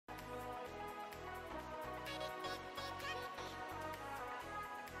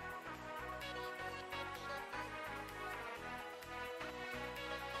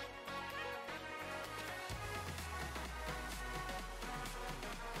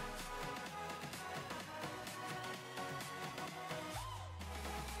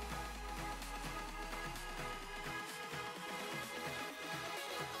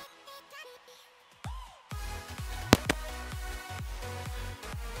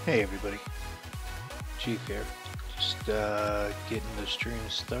Hey everybody, Chief here. Just getting the stream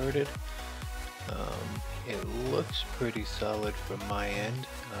started. It looks pretty solid from my end.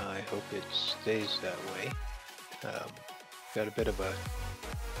 I hope it stays that way. Got a bit of a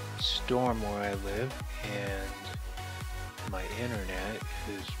storm where I live, and my internet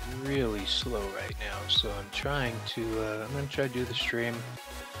is really slow right now. So I'm trying to. I'm gonna try to do the stream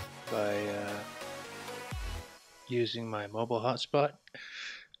by using my mobile hotspot.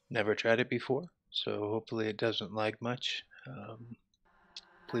 Never tried it before, so hopefully it doesn't lag much.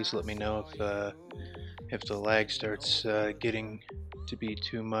 Please let me know if the lag starts getting to be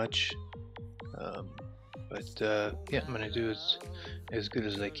too much. Yeah, I'm gonna do as good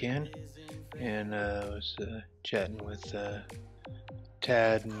as I can. And I was chatting with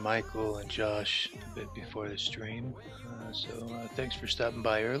Tad and Michael and Josh a bit before the stream. So thanks for stopping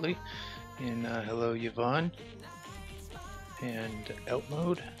by early. And hello Yvonne and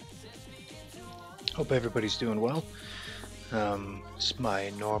Outmode. Hope everybody's doing well. It's my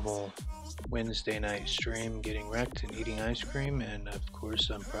normal Wednesday night stream, getting wrecked and eating ice cream, and of course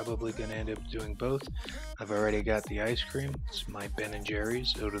I'm probably going to end up doing both. I've already got the ice cream. It's my Ben &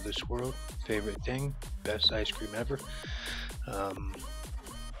 Jerry's, out of this world, favorite thing, best ice cream ever. Of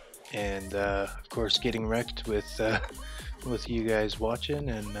course getting wrecked with you guys watching,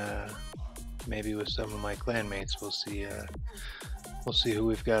 and maybe with some of my clanmates. We'll see who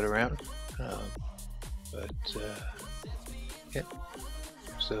we've got around. Yeah.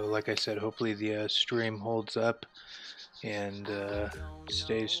 So like I said, hopefully the stream holds up and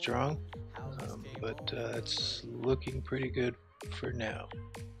stays strong. It's looking pretty good for now.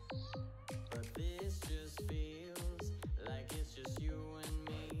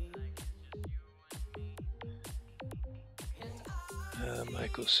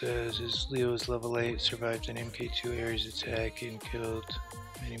 Michael says, is Leo's level 8, survived an MK2 Ares attack and killed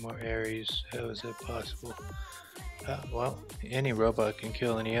many more Ares. How is that possible? Well, any robot can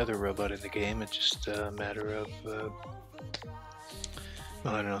kill any other robot in the game. It's just a matter of,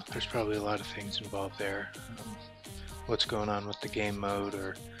 I don't know, there's probably a lot of things involved there. What's going on with the game mode,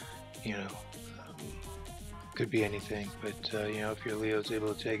 or, could be anything. But, if your Leo's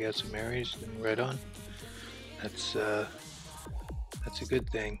able to take out some Ares, then right on. That's a good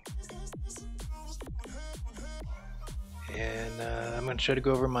thing. And I'm going to try to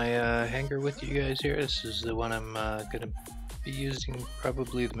go over my hanger with you guys here. This is the one I'm going to be using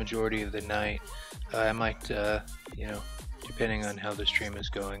probably the majority of the night. I might, depending on how the stream is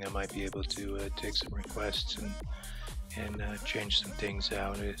going, I might be able to take some requests and change some things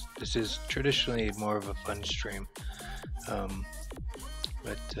out. This is traditionally more of a fun stream,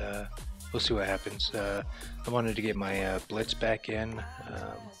 we'll see what happens. I wanted to get my Blitz back in.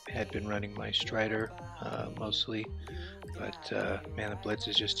 Had been running my Strider mostly, but man, the Blitz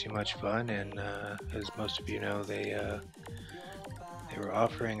is just too much fun. And as most of you know, they were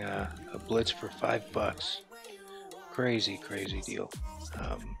offering a Blitz for $5. Crazy deal.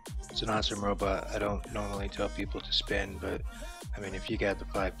 It's an awesome robot. I don't normally tell people to spend, but I mean, if you got the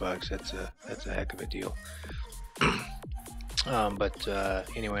 $5, that's a heck of a deal.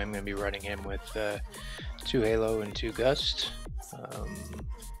 Anyway, I'm going to be running him with 2 Halo and 2 Gust.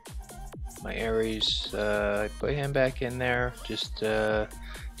 My Ares, I put him back in there just to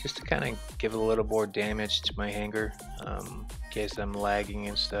kind of give a little more damage to my hanger, in case I'm lagging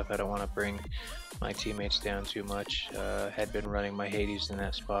and stuff. I don't want to bring my teammates down too much. Had been running my Hades in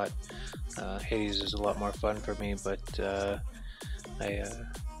that spot. Hades is a lot more fun for me, but I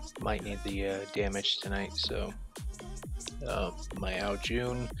might need the damage tonight, so my Ao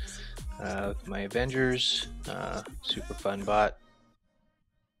June, my Avengers, super fun bot.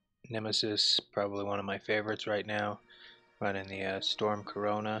 Nemesis, probably one of my favorites right now, running the Storm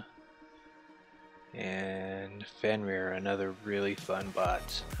Corona. And Fenrir, another really fun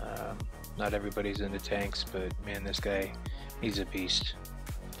bot. Not everybody's into tanks, but man, this guy, he's a beast.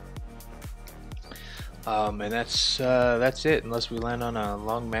 And that's it, unless we land on a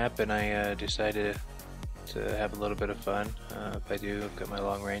long map and I decided to have a little bit of fun. If I do, I've got my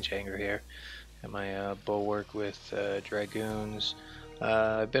long range hanger here and my bulwark with dragoons.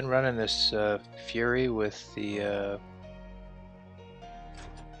 I've been running this Fury with the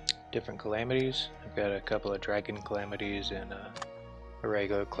different calamities. I've got a couple of dragon calamities and a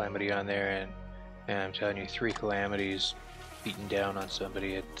regular calamity on there, and I'm telling you, 3 calamities beating down on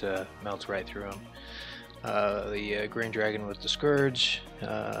somebody, it melts right through them. The green dragon with the scourge,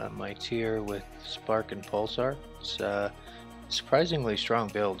 my tier with spark and pulsar. It's a surprisingly strong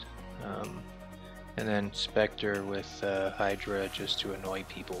build. And then Spectre with Hydra, just to annoy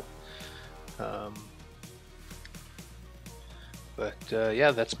people. But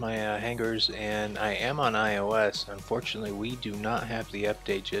yeah, that's my hangers, and I am on iOS. Unfortunately, we do not have the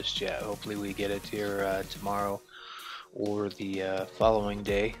update just yet. Hopefully we get it here tomorrow or the following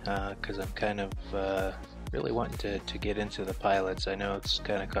day, because I'm kind of really wanting to get into the pilots. I know it's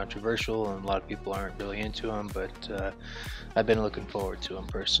kind of controversial and a lot of people aren't really into them, but I've been looking forward to them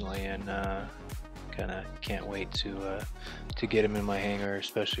personally, and kind of can't wait to get them in my hangar,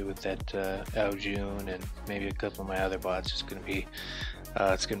 especially with that June and maybe a couple of my other bots. It's gonna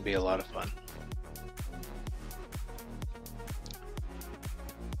be a lot of fun.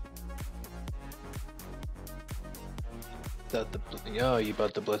 Oh, you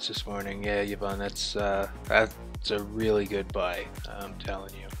bought the Blitz this morning? Yeah, Yvonne, that's a really good buy. I'm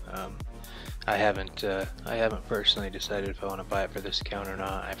telling you. I haven't personally decided if I want to buy it for this account or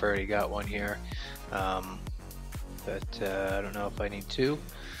not. I've already got one here, but I don't know if I need two.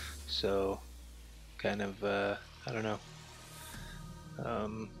 So, kind of, I don't know.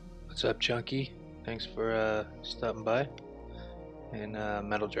 What's up, Chunky? Thanks for stopping by. And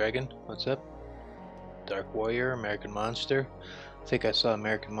Metal Dragon, what's up? Dark Warrior, American Monster. I think I saw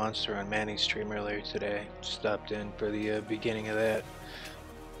American Monster on Manny's stream earlier today. Stopped in for the beginning of that.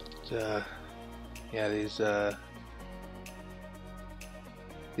 But, yeah, these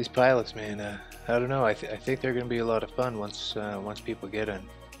pilots, man. I don't know. I think they're going to be a lot of fun once people get them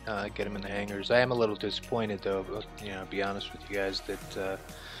in the hangars. I am a little disappointed, though. You know, to be honest with you guys, that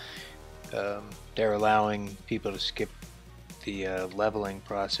they're allowing people to skip the leveling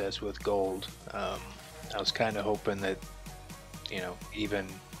process with gold. I was kind of hoping that, you know, even,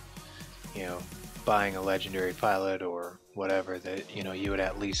 you know, buying a legendary pilot or whatever, that, you know, you would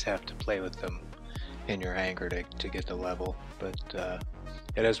at least have to play with them in your hangar to get the level. But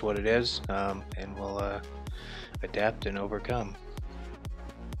it is what it is, and we'll adapt and overcome.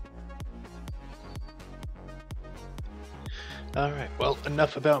 Alright, well,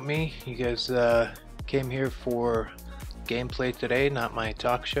 enough about me. You guys came here for gameplay today, not my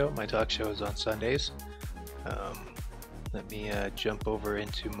talk show. My talk show is on Sundays. Let me jump over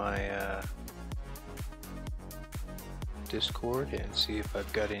into my Discord and see if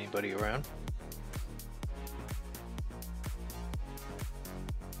I've got anybody around.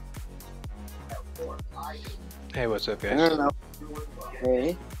 Hey, what's up, guys? I don't know.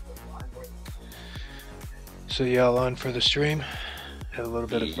 Hey. So y'all on for the stream? Have a little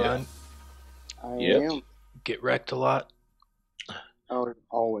bit of fun? I am. Get wrecked a lot? Oh,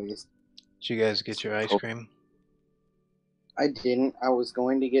 always. Did you guys get your ice cream? I didn't. I was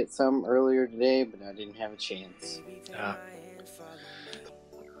going to get some earlier today, but I didn't have a chance.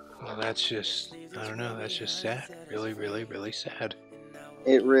 Well, that's just, I don't know, that's just sad. Really, really, really sad.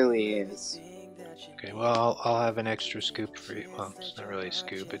 It really is. Okay, well, I'll have an extra scoop for you. Well, it's not really a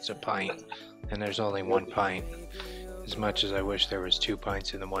scoop, it's a pint. And there's only one pint. As much as I wish there was 2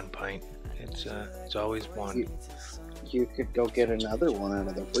 pints in the 1 pint, it's always one. You could go get another one out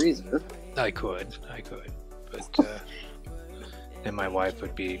of the freezer. I could. But then my wife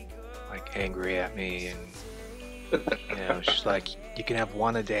would be like angry at me, and you know, she's like, you can have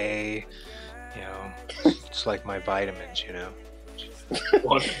one a day, you know, it's like my vitamins, you know.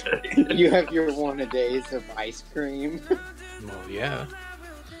 One a day. You have your one a days of ice cream. Well, yeah,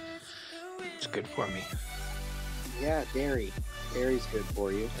 it's good for me. Yeah, dairy. Dairy's good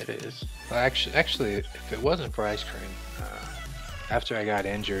for you. It is. Well, actually, if it wasn't for ice cream, after I got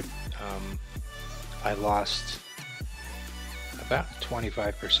injured, I lost about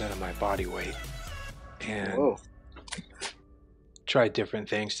 25% of my body weight, and Whoa. tried different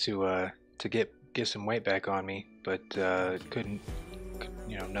things to get some weight back on me, but couldn't.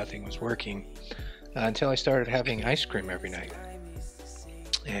 You know, nothing was working until I started having ice cream every night,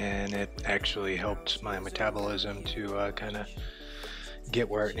 and it actually helped my metabolism to kind of get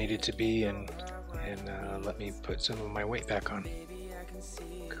where it needed to be, and let me put some of my weight back on.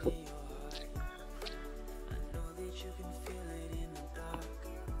 Cool.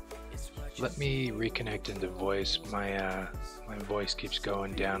 Let me reconnect into voice. My voice keeps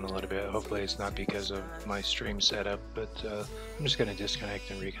going down a little bit. Hopefully it's not because of my stream setup, but I'm just gonna disconnect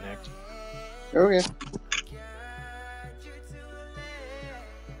and reconnect. Okay.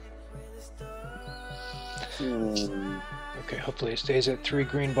 Okay, hopefully it stays at 3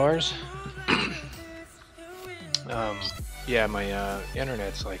 green bars. Yeah, my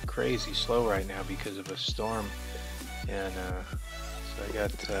internet's like crazy slow right now because of a storm, and so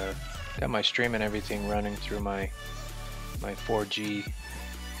I got my stream and everything running through my 4G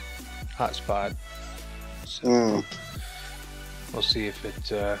hotspot. So we'll see if it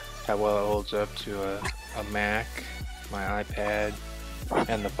how well it holds up to a Mac, my iPad,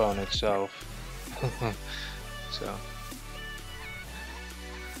 and the phone itself. So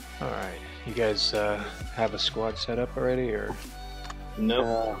Alright, you guys have a squad set up already, or?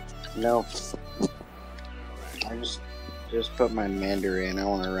 Nope. No. I just put my Mender in. I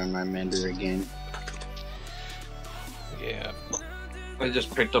want to run my Mender again. Yeah. I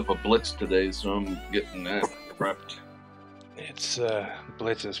just picked up a Blitz today, so I'm getting that prepped. It's,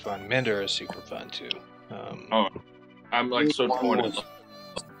 Blitz is fun. Mender is super fun, too. Oh, I'm like so torn.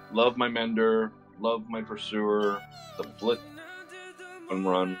 Love my Mender, love my Pursuer, the Blitz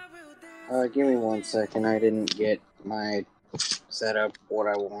run. Give me 1 second. I didn't get my setup what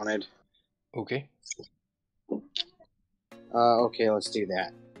I wanted. Okay. Okay, let's do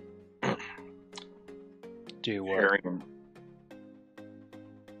that. Do what? Sharing.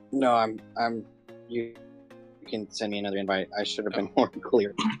 No, I'm. You can send me another invite. I should have been more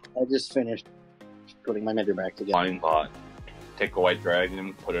clear. I just finished putting my Mender back together. Flying bot. Take a white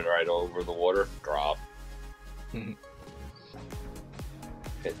dragon, put it right over the water, drop.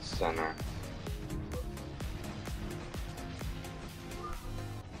 Hit center.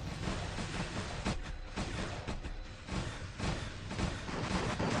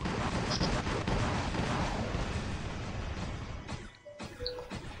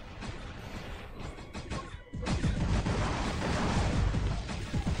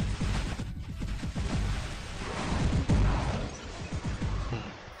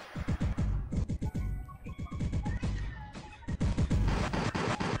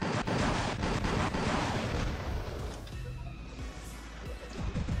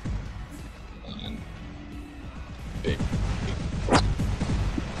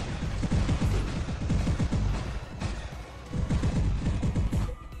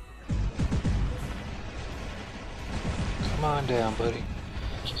 Come on down, buddy.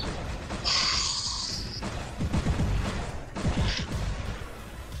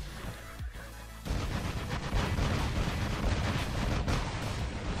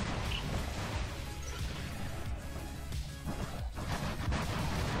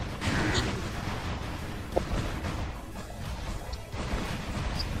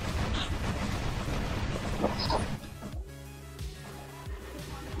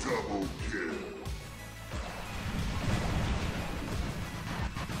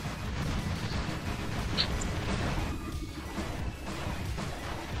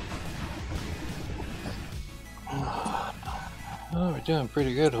 Oh, we're doing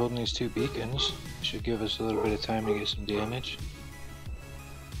pretty good holding these 2 beacons. Should give us a little bit of time to get some damage.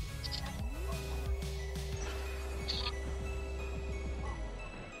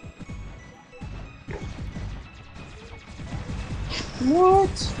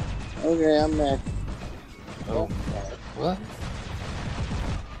 What? Okay, I'm back. Oh, what?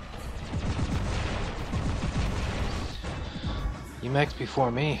 You maxed before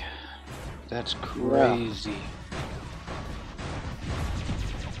me. That's crazy.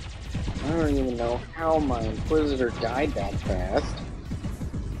 I don't even know how my Inquisitor died that fast.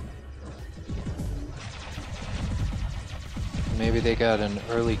 Maybe they got an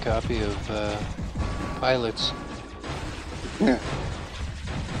early copy of Pilots.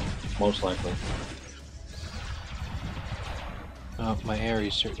 Most likely. Oh, my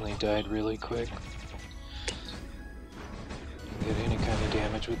Ares certainly died really quick. Didn't get any kind of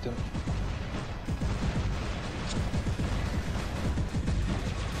damage with them.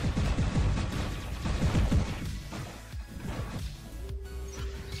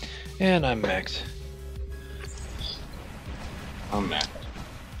 And I'm maxed. I'm maxed.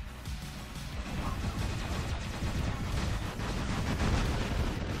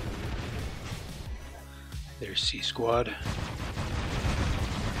 There's C Squad.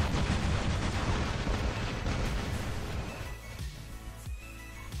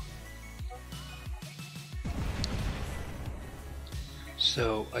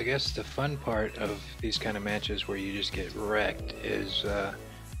 So I guess the fun part of these kind of matches where you just get wrecked is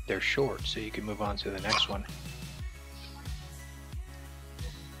they're short, so you can move on to the next one.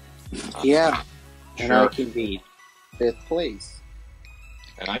 Yeah, and Sure. I can be 5th place.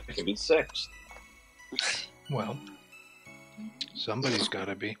 And I can be 6th. Well, somebody's got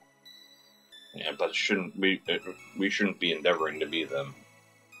to be. Yeah, but we shouldn't be endeavoring to be them.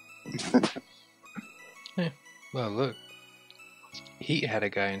 Well, look, he had a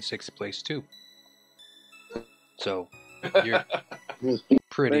guy in 6th place too. So you're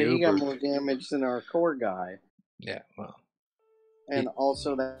pretty But he got uber. more damage than our core guy. Yeah, well, And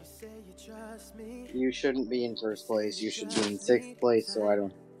also that you shouldn't be in 1st place. You should be in 6th place, so I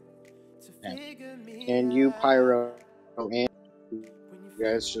don't have. And you, Pyro, and you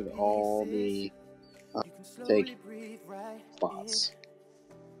guys should all be taking spots.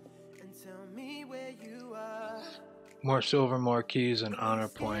 More silver, more keys, and honor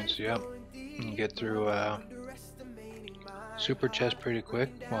points. Yep. You can get through super chest pretty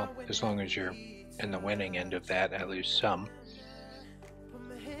quick. Well, as long as you're in the winning end of that, at least some.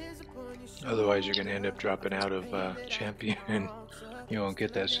 Otherwise, you're going to end up dropping out of champion. You won't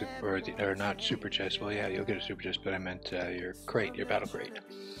get that super, or not super chest. Well, yeah, you'll get a super chest, but I meant your crate, your battle crate.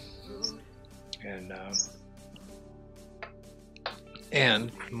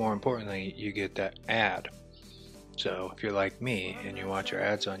 And more importantly, you get that ad. So if you're like me and you watch your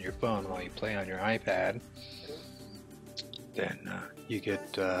ads on your phone while you play on your iPad, then you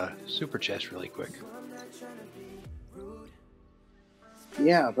get super chest really quick.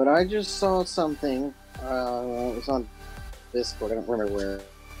 Yeah, but I just saw something. It was on Discord. I don't remember where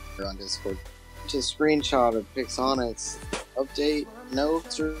on Discord. Just a screenshot of Pixonic's update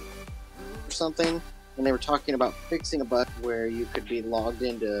notes or something, and they were talking about fixing a bug where you could be logged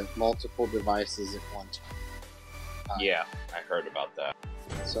into multiple devices at one time. Yeah, I heard about that.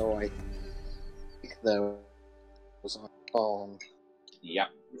 So I think that was on the phone. Yeah.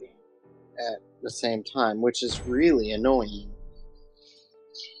 At the same time, which is really annoying.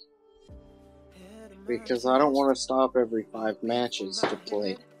 Because I don't want to stop every 5 matches to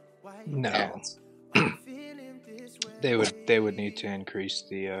play. No. Ads. They would need to increase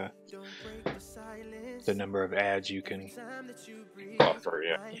the number of ads you can Buffer,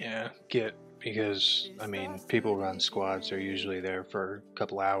 get, because I mean, people run squads. They're usually there for a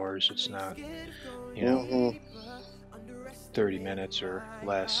couple hours. It's not, 30 minutes or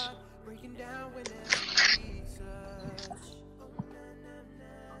less.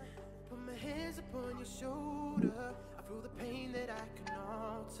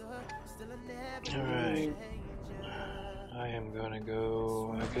 Alright, I am gonna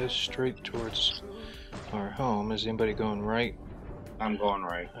go, I guess, straight towards our home. Is anybody going right? I'm going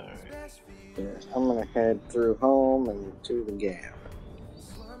right. Alright. Yeah, I'm gonna head through home and to the gap.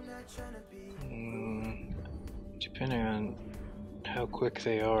 Depending on how quick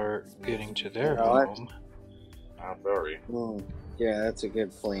they are getting to their home. Not very. Yeah, that's a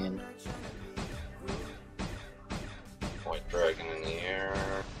good plan. White dragon in the air.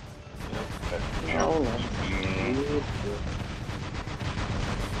 Oh,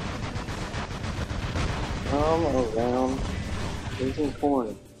 come around. Taking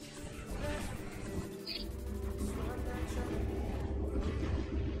corner.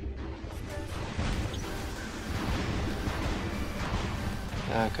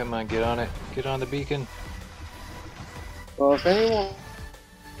 Come on, get on it. Get on the beacon. Well, if anyone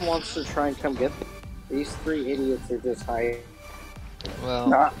wants to try and come get them, these 3 idiots are just hiding. Well,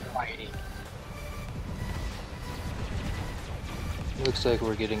 Not fighting. looks like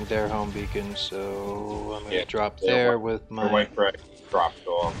we're getting their home beacon, so I'm gonna drop yeah, there with my. The white dragon dropped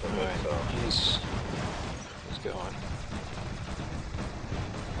off of Alright, it, so. he's going.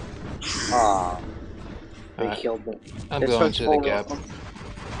 They killed me. I'm going to the gap.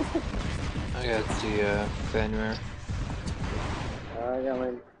 I got the Fenrir. I got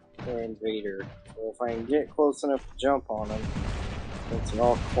my invader. So if I can get close enough to jump on them, it's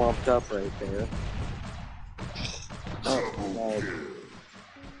all clumped up right there. Oh, nice.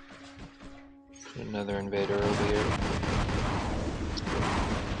 Another invader over here.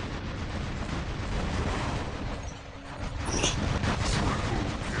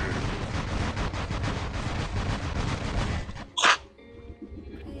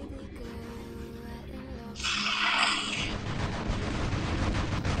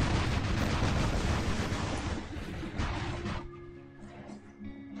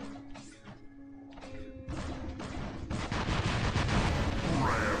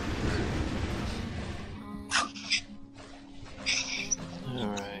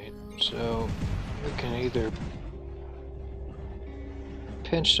 So we can either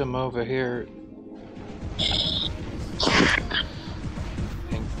pinch them over here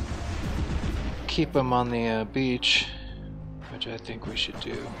and keep them on the beach, which I think we should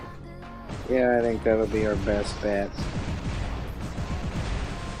do. Yeah, I think that'll be our best bet.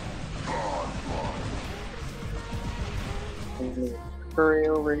 Hurry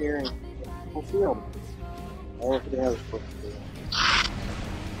over here and fulfill them. All of the others supposed to do.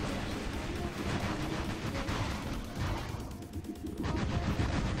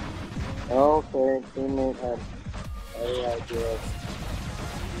 Okay, teammate had any ideas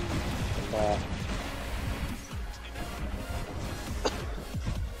about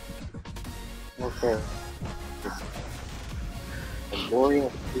okay. A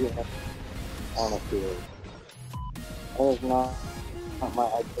glorious field on a field. That is not my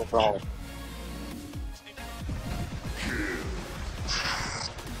ideal problem.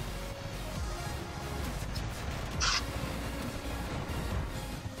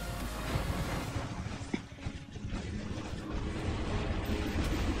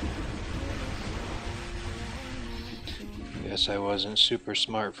 Guess I wasn't super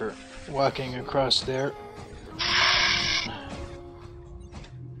smart for walking across there.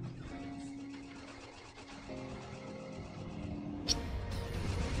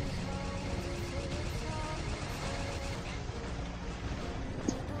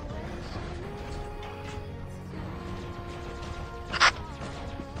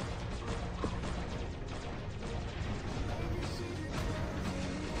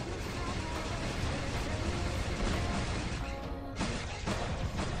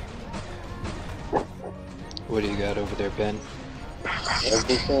 What do you got over there, Ben?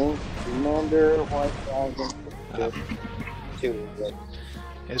 Everything. Commander, White Dragon, two.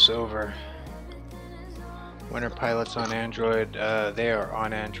 It's over. Winter pilots on Android, they are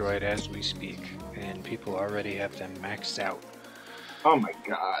on Android as we speak, and people already have them maxed out. Oh my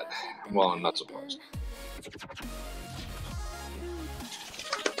god. Well, I'm not surprised.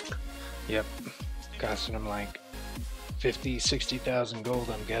 Yep, costing them like 50, 60,000 gold,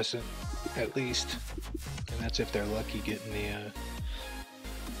 I'm guessing, at least. And that's if they're lucky getting the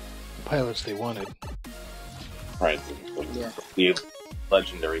pilots they wanted. Right. Yeah. The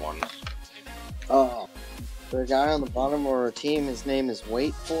legendary ones. Oh, the guy on the bottom of our team, his name is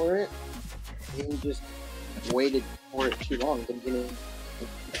Wait For It. He just waited for it too long.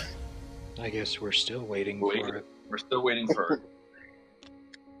 I guess we're still waiting for it. We're still waiting for it.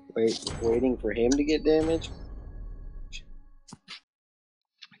 Waiting for him to get damaged?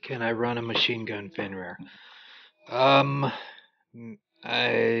 Can I run a machine gun, Fenrir? I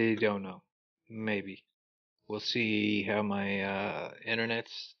don't know. Maybe. We'll see how my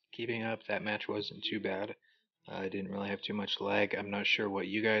internet's keeping up. That match wasn't too bad. I didn't really have too much lag. I'm not sure what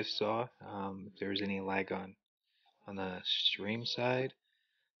you guys saw. If there was any lag on the stream side.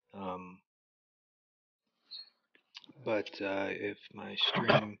 But if my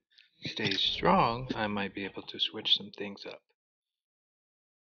stream stays strong, I might be able to switch some things up.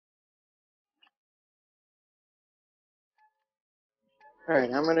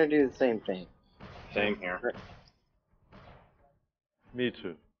 Alright, I'm gonna do the same thing. Same here. Me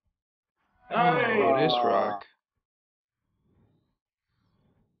too. Oh, this rock.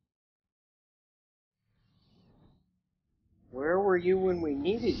 Where were you when we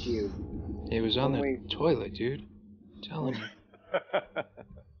needed you? He was on the toilet, dude. I'm telling you.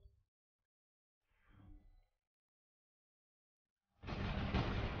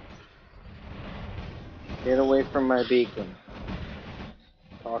 Get away from my beacon.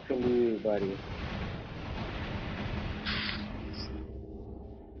 Talking to you, buddy.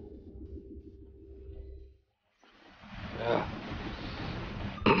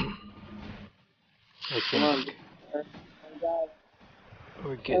 I think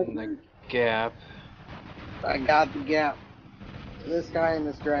we're getting the gap. I got the gap. This guy and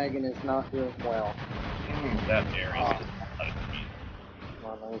this dragon is not doing well. That area.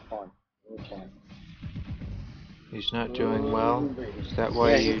 Come on, let me fun. Let me fun. He's not doing well. Is that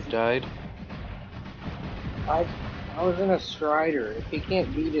why you died? I was in a Strider. If he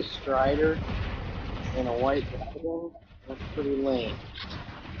can't beat a Strider in a white dragon, that's pretty lame.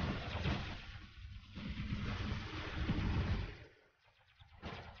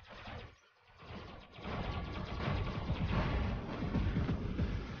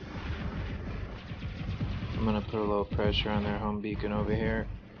 I'm gonna put a little pressure on their home beacon over here,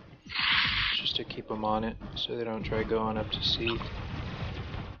 just to keep them on it, so they don't try going up to sea.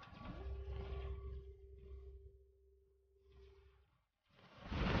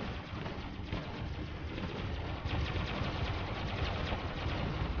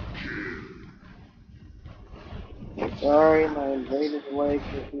 Sorry, my invaded leg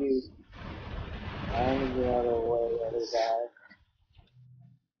refused. I'm gonna get out of the way, other guy.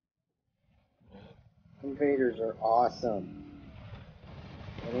 Invaders are awesome.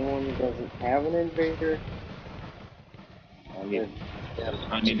 Anyone who doesn't have an invader, I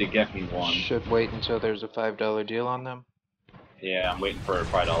need to get me one. Should wait until there's a $5 deal on them. Yeah, I'm waiting for a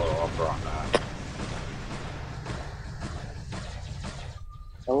 $5 offer on that.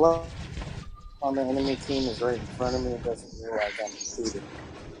 Hello? On the enemy team is right in front of me and doesn't realize I'm defeated.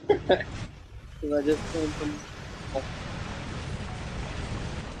 Because I just came from...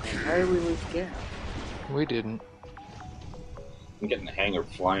 How did we lose gap? We didn't. I'm getting the hang of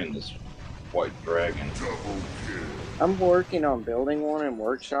flying this white dragon. I'm working on building one in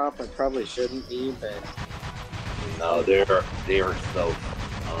workshop. I probably shouldn't be, but... No, they are so...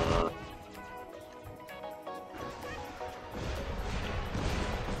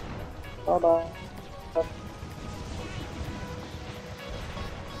 Bye-bye.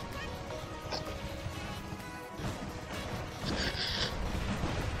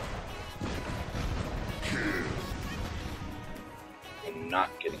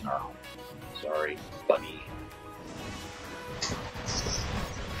 Oh, sorry, buddy.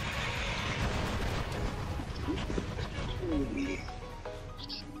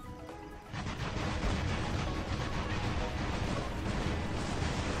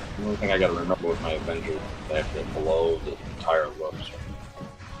 The only thing I gotta remember with my Avengers, they have to blow the entire loop, so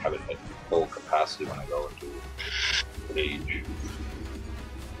I have it at full capacity when I go into Rage.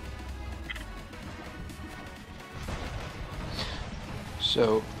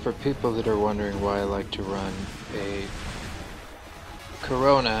 So, for people that are wondering why I like to run a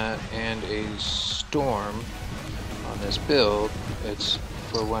Corona and a Storm on this build, it's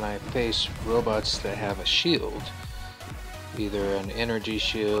for when I face robots that have a shield, either an energy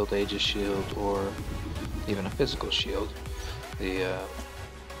shield, Aegis shield, or even a physical shield. The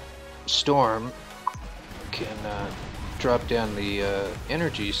Storm can drop down the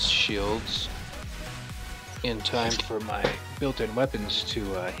energy shields in time for my built-in weapons to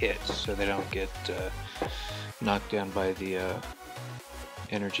hit, so they don't get knocked down by the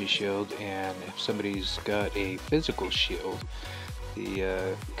energy shield. And if somebody's got a physical shield,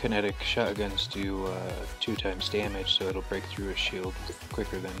 the kinetic shotguns do 2 times damage, so it'll break through a shield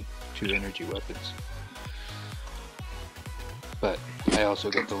quicker than 2 energy weapons. But I also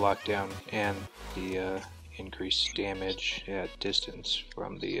get the lockdown and the increased damage at distance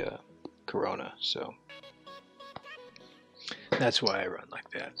from the Corona, so that's why I run like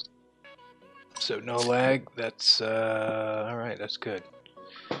that. So no lag, that's alright, that's good.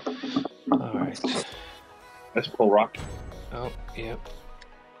 Alright. Let's pull Rock. Oh, yep.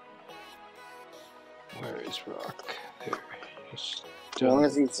 Where is Rock? There. He's As long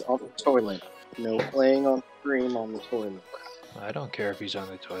as he's on the toilet. No playing on stream on the toilet. I don't care if he's on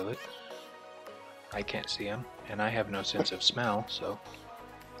the toilet. I can't see him, and I have no sense of smell, so.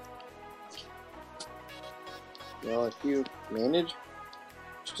 Well, if you manage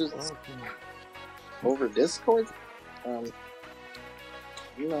just over Discord, I'm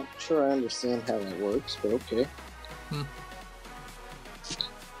not sure I understand how that works, but okay.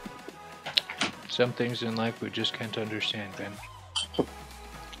 Some things in life we just can't understand, Ben.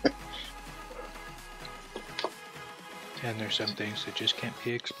 And there's some things that just can't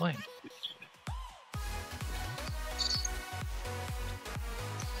be explained.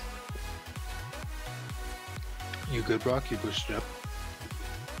 You good, Brock? You boosted up?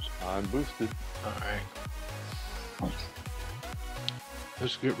 I'm boosted. Alright.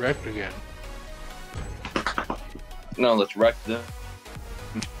 Let's get wrecked again. No, let's wreck them.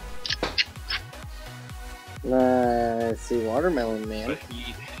 I see Watermelon Man. The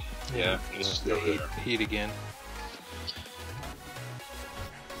heat. Yeah, It's go the there. heat again.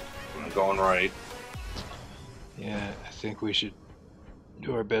 I'm going right. Yeah, I think we should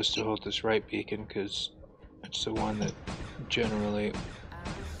do our best to hold this right beacon, because it's the one that generally,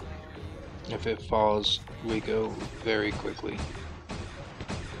 if it falls, we go very quickly.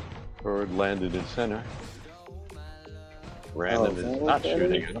 Bird landed in center. Random is is that not what that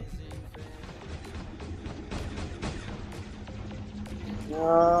shooting is? him.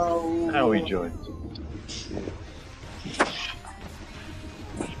 No. Now he joins.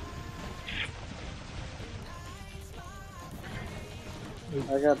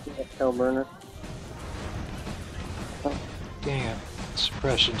 I got the hell burner. Damn,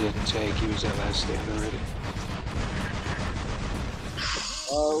 suppression didn't take. He was at last stand already.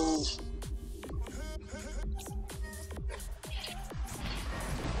 Oh.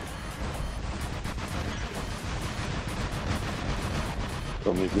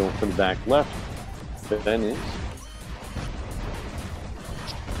 Somebody's going from the back left. Ben is.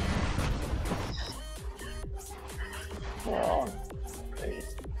 Oh, okay.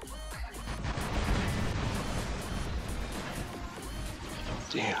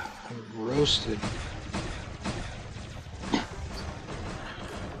 Damn, I'm roasted.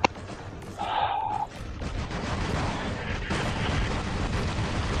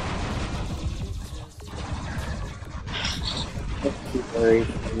 Very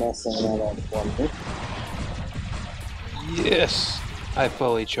messing that up for me. Yes! I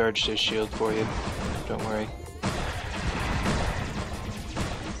fully charged his shield for you. Don't worry.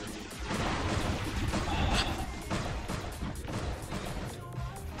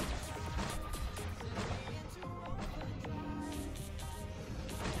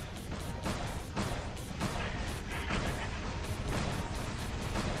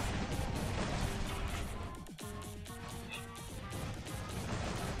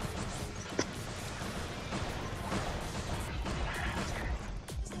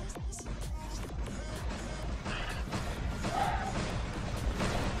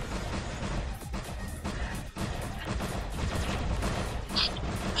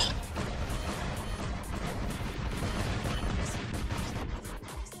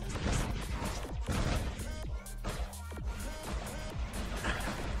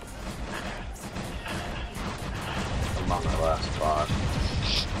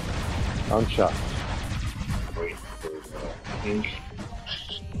 On shot. Waiting for the inch.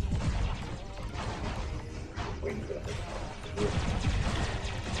 Waiting for the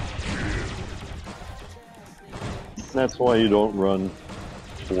That's why you don't run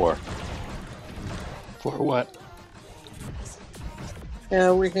 4. For what?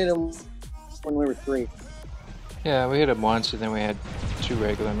 Yeah, we hit him when we were 3. Yeah, we hit him once and then we had 2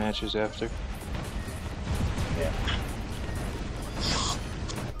 regular matches after. Yeah.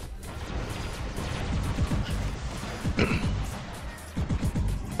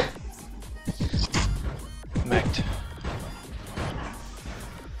 Mech.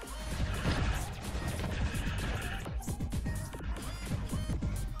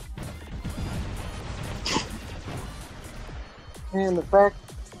 And the fact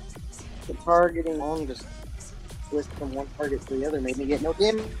the targeting on just switched from one target to the other made me get no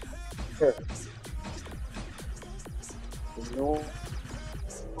damage. No.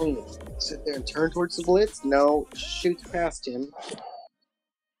 Sit there and turn towards the blitz? No. Shoots past him.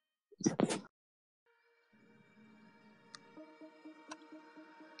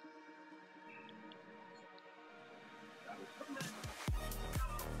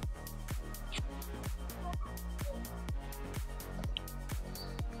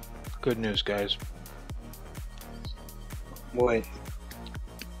 Good news, guys. What?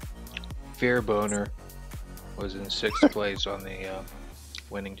 Fear Boner was in 6th place on the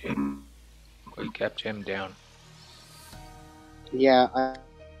winning team. We kept him down. Yeah,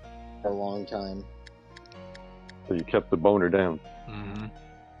 for a long time. So you kept the boner down. Mm-hmm.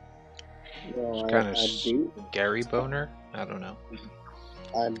 Well, Kind I of beat. Gary Boner? I don't know.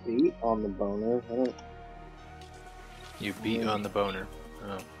 I beat on the boner. I don't, You beat on the boner.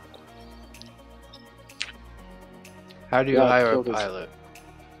 Oh. How do you hire a pilot?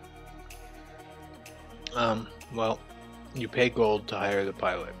 Well, you pay gold to hire the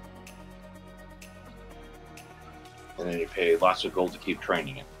pilot. And then you pay lots of gold to keep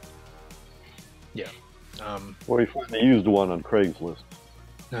training it. Yeah. Or if they used one on Craigslist.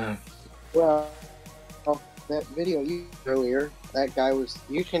 well, that video you used earlier, that guy was.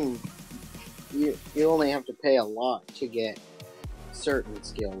 You only have to pay a lot to get certain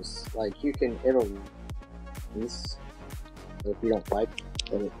skills. Like you can, if you don't like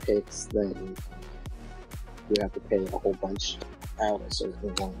then it picks, then you have to pay a whole bunch out a certain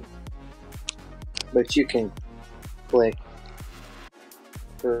one. But you can click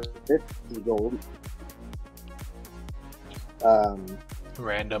for 50 gold.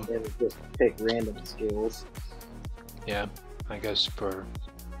 Random. And just pick random skills. Yeah. I guess for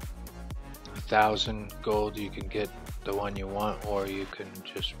 1,000 gold you can get the one you want, or you can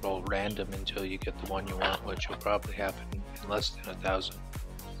just roll random until you get the one you want, which will probably happen in less than 1,000.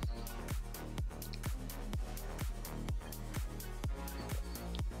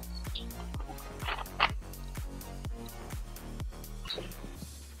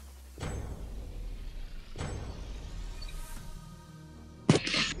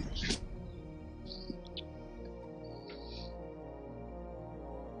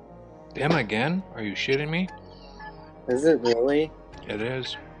 Him again? Are you shitting me? Is it really? It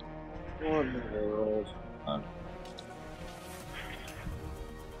is. What in the world?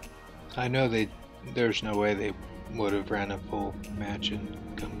 I know there's no way they would have ran a full match and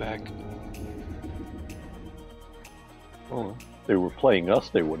come back. Oh, if they were playing us,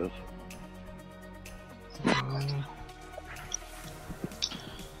 they would have.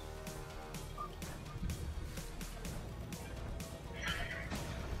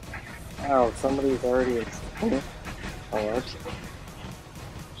 Oh, somebody's already oh, okay.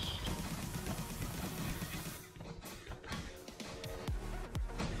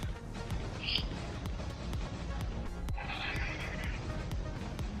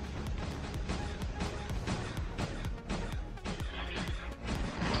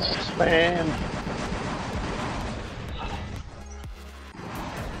 Man.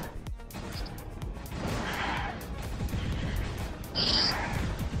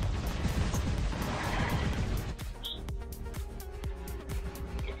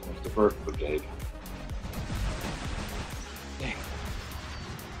 The first brigade. Dang.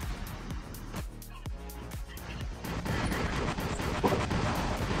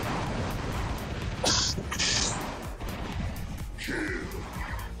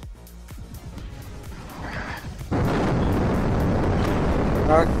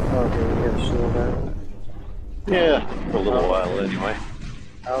 Okay, we have shield out. Yeah, for a little while anyway.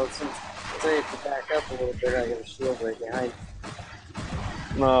 I was going to say to back up a little bit, I got a shield right behind.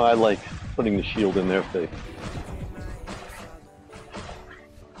 No, I like putting the shield in their face.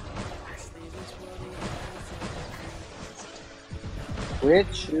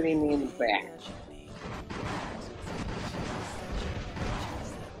 Quit shooting me in the back.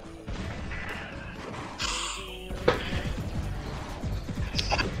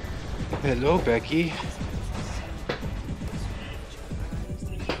 Hello, Becky.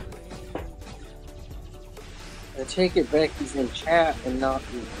 I take it Becky's in chat and not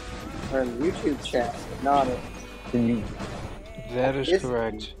in, or in YouTube chat, but not in. Can you? That is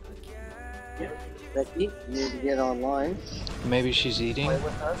correct. Becky, you need to get online. Maybe she's eating. Play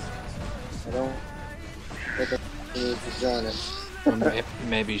with us. I don't think I need to join us. Or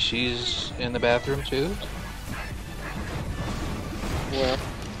maybe she's in the bathroom too. Well,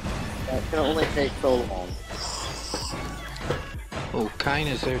 that can only take so long. Oh, Kine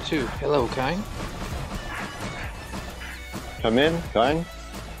is there too. Hello, Kine. Come in, Kine.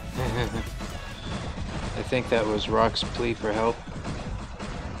 I think that was Rock's plea for help.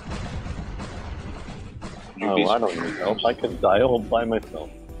 Oh, I don't need help. I can dial by myself.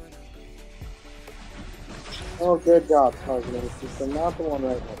 Oh, good job, Cosmosis. I'm not the one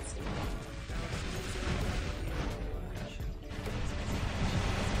right next to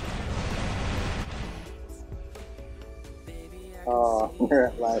you. Oh, we're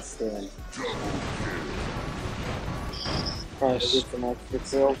at last stand. Trying to get some extra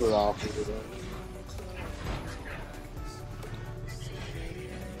silver off of it.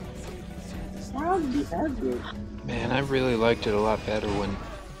 How did you have you? Man, I really liked it a lot better when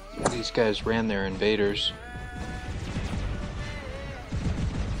these guys ran their invaders.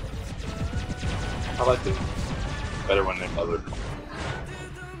 I liked it better when they covered.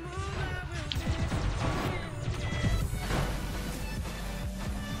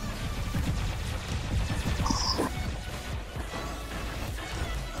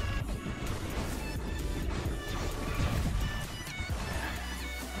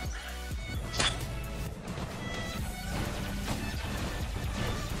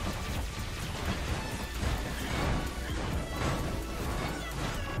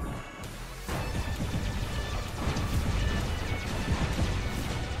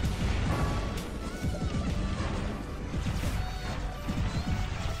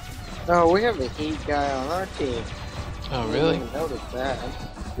 Oh, we have a heat guy on our team. Oh, really? I didn't notice that.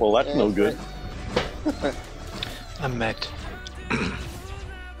 Well, that's no good. I'm mech.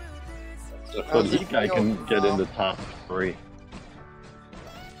 So the guy can get in the top 3.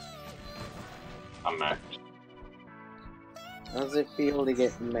 I'm maxed. How does it feel to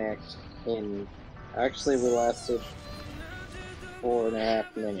get maxed in? Actually, we lasted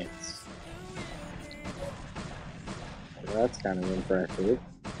 4.5 minutes. So that's kind of impressive.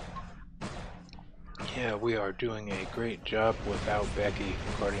 Yeah, we are doing a great job without Becky,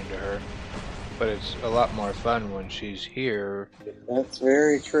 according to her. But it's a lot more fun when she's here. That's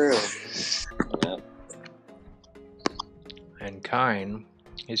very true. Yeah. And Kine,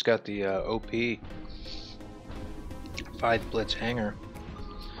 he's got the OP 5 Blitz hanger.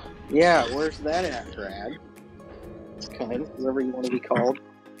 Yeah, where's that at, Brad? Kind, whoever you want to be called.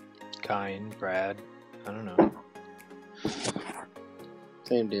 Kine, Brad, I don't know.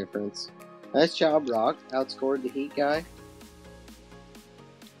 Same difference. Nice job, Rock. Outscored the Heat guy.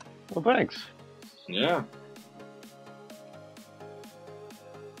 Well, thanks. Yeah.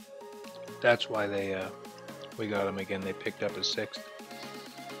 That's why they we got him again. They picked up a 6th.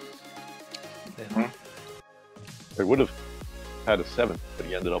 Yeah. They would have had a 7th, but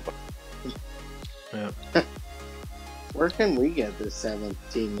he ended up. Yeah. Where can we get this 7th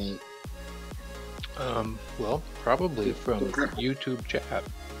teammate? Well, probably from YouTube chat.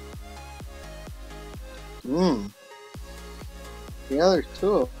 The other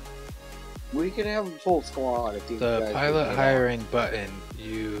 2. We could have a full squad if you guys. The pilot hiring button,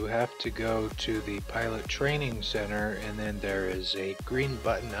 you have to go to the pilot training center, and then there is a green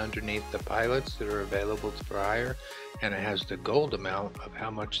button underneath the pilots that are available for hire, and it has the gold amount of how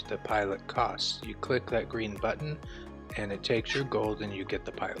much the pilot costs. You click that green button, and it takes your gold, and you get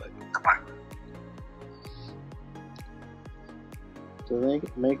the pilot. So they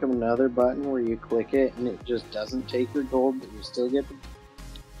make them another button where you click it and it just doesn't take your gold, but you still get the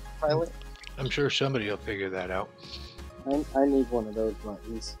pilot? I'm sure somebody will figure that out. I need one of those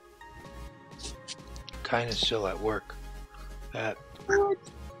buttons. Kind of still at work. That. What?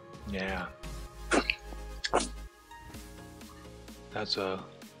 Yeah.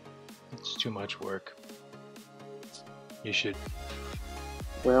 It's too much work. You should.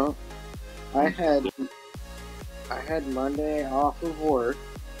 Well, I had Monday off of work,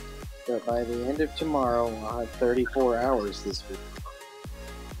 but by the end of tomorrow I'll have 34 hours this week.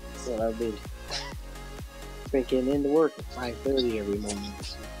 So I'll be getting into work at 5:30 every morning.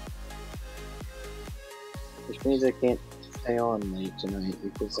 Which means I can't stay on late tonight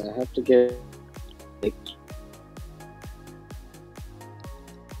because I have to get.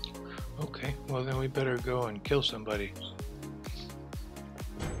 Okay, well then we better go and kill somebody.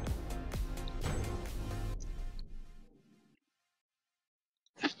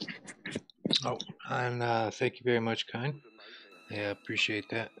 Oh, and thank you very much, Kind. Yeah, appreciate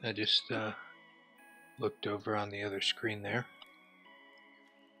that. I just looked over on the other screen there.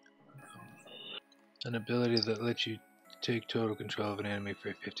 An ability that lets you take total control of an enemy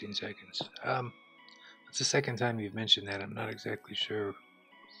for 15 seconds. It's the second time you've mentioned that. I'm not exactly sure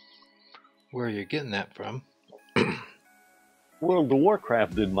where you're getting that from. World of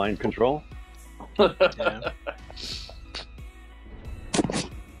Warcraft did mind control. Yeah.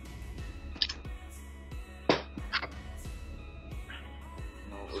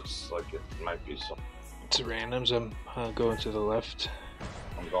 Looks like it might be some. It's randoms. I'm going to the left.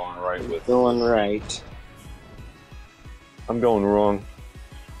 I'm going right with. Going right. I'm going wrong.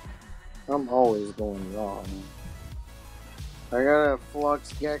 I'm always going wrong. I got a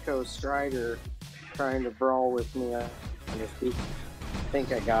Flux Gecko Strider trying to brawl with me. I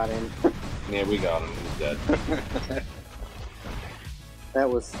think I got him. Yeah, we got him. He's dead. That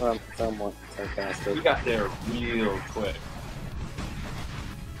was somewhat sarcastic. We got there real quick.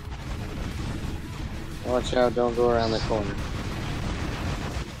 Watch out, don't go around the corner.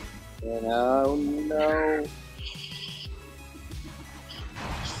 And oh no.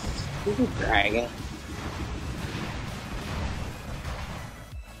 Stupid dragon.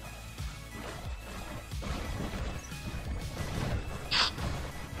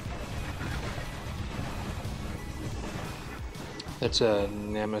 That's a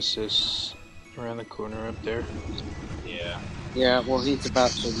nemesis around the corner up there. Yeah. Yeah, well, he's about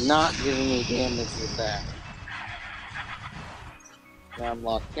to not give me damage with that. Now I'm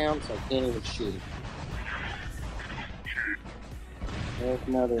locked down, so I can't even shoot. There's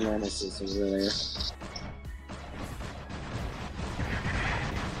another nemesis over there.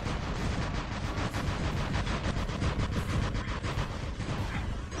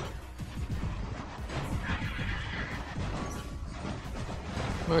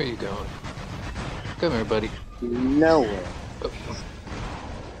 Where are you going? Come here, buddy. Nowhere. Oh.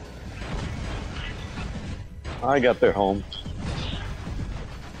 I got their home.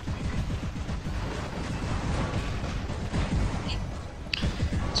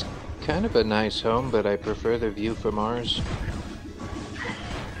 It's kind of a nice home, but I prefer the view from ours.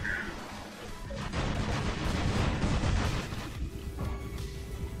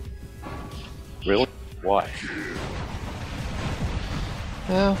 Really? Why?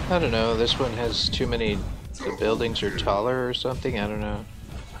 Well, I don't know. This one has too many. The buildings are taller or something. I don't know.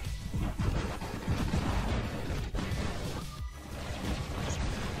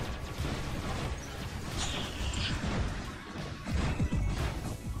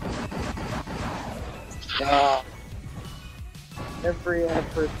 Every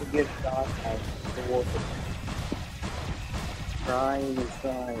effort to get shot out for trying and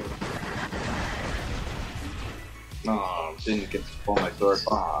trying. No, didn't get to pull my sword.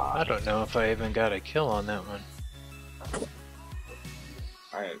 I don't know if I even got a kill on that one.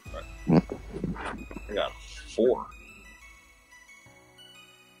 I got 4.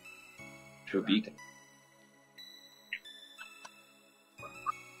 2 beacon.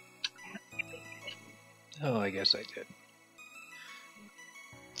 Oh, I guess I did.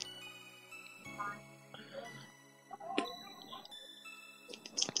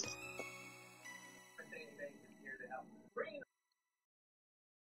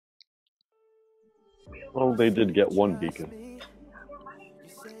 Well, they did get 1 beacon.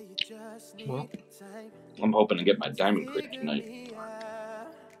 Well, I'm hoping to get my diamond crate tonight.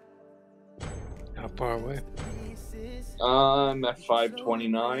 how far away? I'm at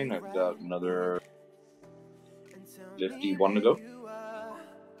 529. I've got another 51 to go.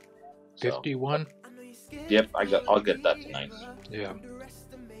 51? Yep, I'll get that tonight. Yeah.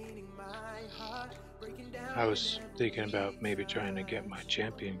 I was thinking about maybe trying to get my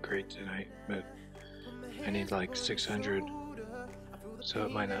champion crate tonight, but I need like 600, so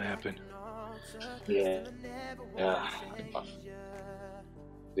it might not happen. Yeah. Yeah.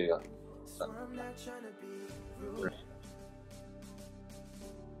 Yeah.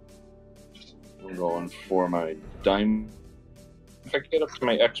 I'm going for my diamond. If I get up to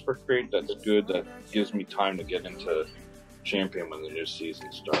my expert crate, that's good. That gives me time to get into champion when the new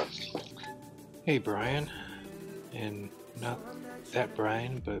season starts. Hey, Brian. And not that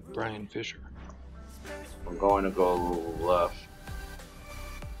Brian, but Brian Fisher. I'm going to go left.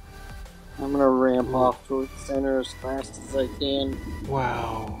 I'm gonna ramp off towards the center as fast as I can.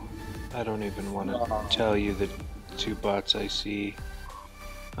 Wow. I don't even want to tell you the two bots I see.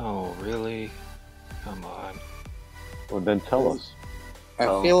 Oh, really? Come on. Well, then tell us. I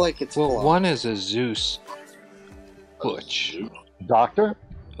feel like it's Well, close. one is a Zeus Butch. Doctor?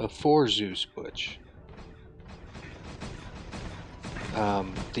 A 4 Zeus Butch.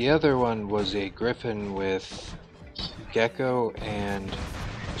 The other one was a Griffin with Gecko and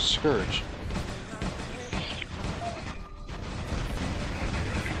Scourge.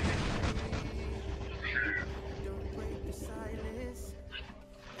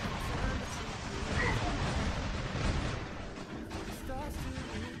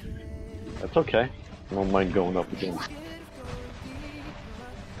 That's okay. I don't mind going up again.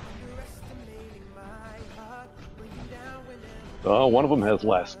 Oh, one of them has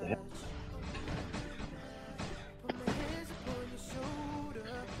last stand.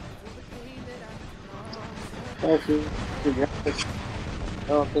 I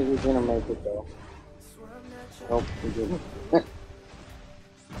don't think he's gonna make it though. Nope, he didn't.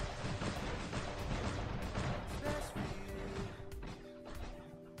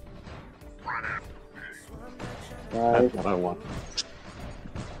 That's what I want.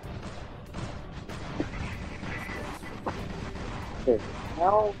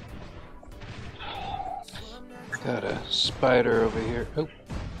 Now, Got a spider over here. Oh,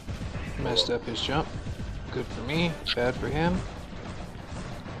 messed up his jump. Good for me, bad for him.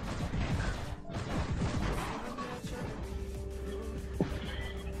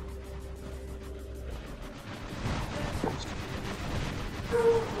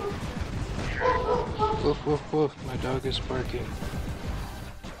 Woof, woof, woof, my dog is barking.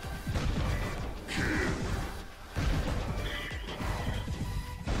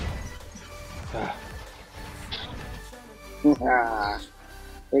 Ah.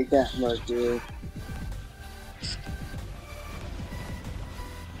 take that, Mercury.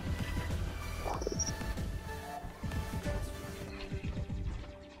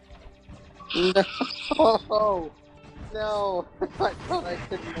 No, no, I thought I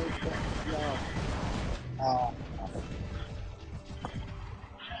couldn't make that. No. Oh.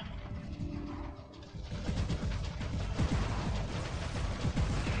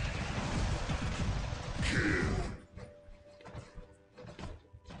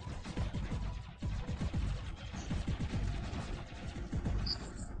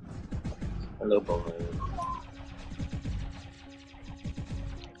 Hello, boy.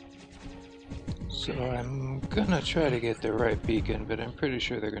 So I'm gonna try to get the right beacon, but I'm pretty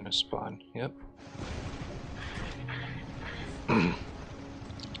sure they're gonna spawn. Yep. I'm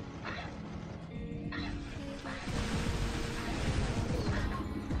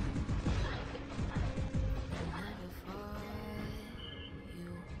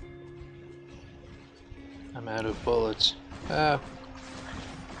out of bullets. Ah.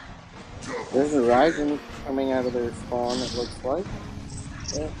 There's a Ryzen coming out of their spawn, it looks like.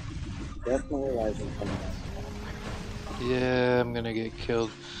 Yeah, definitely a Ryzen coming out. Yeah, I'm gonna get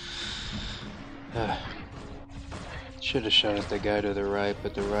killed. Should have shot at the guy to the right,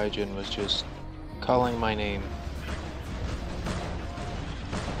 but the Raijin was just calling my name.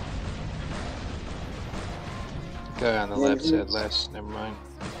 The guy on the left said less. Never mind.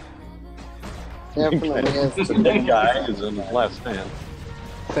 Definitely has to That guy is in his last stand.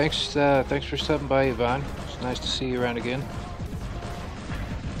 Thanks for stopping by, Yvonne. It's nice to see you around again.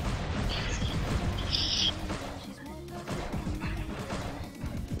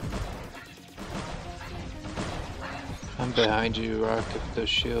 I'm behind you, Rock, if the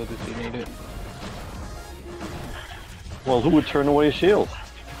shield if you need it. Well, who would turn away a shield?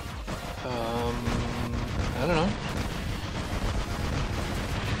 I don't know.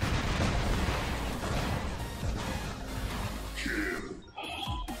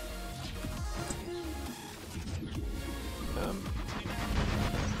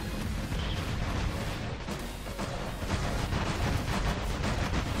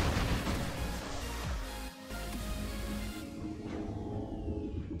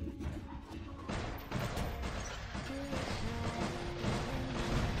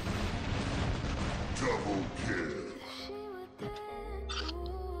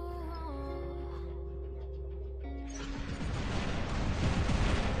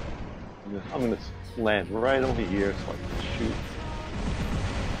 I'm gonna land right over here so I can shoot.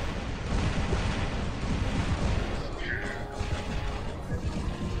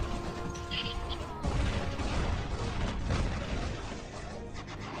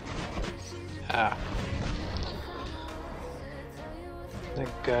 Ah. That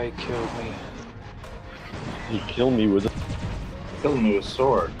guy killed me. He killed me with a... Killed him with a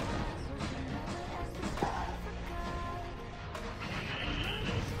sword.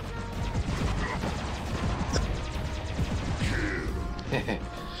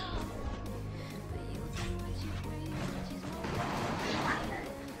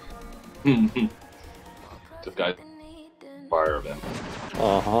 This guy fire him.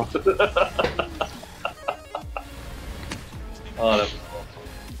 Uh-huh. Oh, that's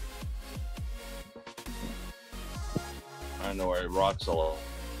I know why Rock's all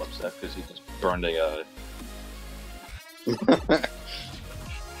upset because he just burned a.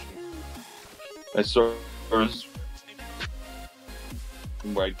 I saw his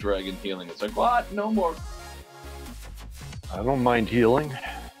White Dragon healing. It's like, what? No more. I don't mind healing.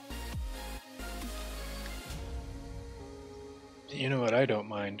 You know what I don't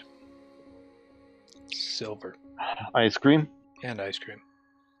mind? Silver. Ice cream? And ice cream.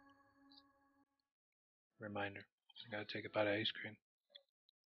 Reminder. I gotta take a bite of ice cream.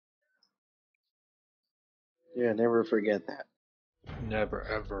 Yeah, never forget that. Never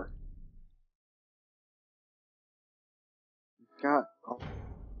ever. God,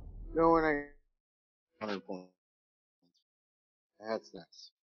 no, when I 100 points. That's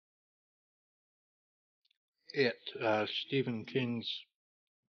nice. It, Stephen King's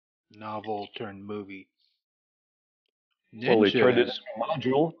novel turned movie. Ninjas. Well, they turned it into a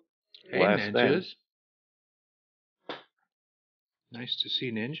module. Hey, Last ninjas. Stand. Nice to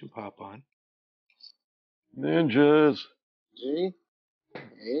see Ninja pop on. Ninjas. G?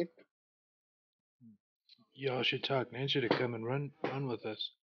 Hey? Y'all should talk Ninja to come and run with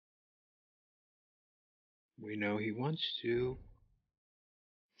us. We know he wants to.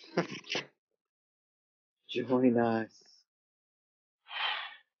 Join us.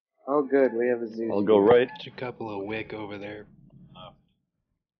 Oh, good, we have a zoo. I'll go right. There's a couple of wick over there.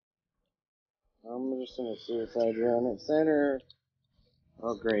 I'm just gonna suicide run at center.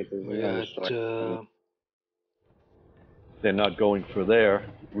 Oh, great, there's We another got, story. They're not going for their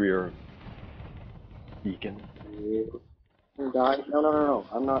rear beacon. Die? No.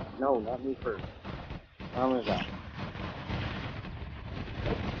 I'm not. No, not me first. I'm gonna die.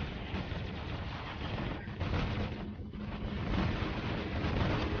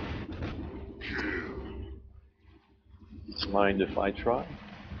 Mind if I try?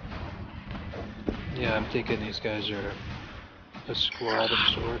 Yeah, I'm thinking these guys are a squad of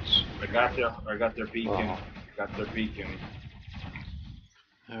sorts. I got their beacon. Oh. I got their beacon.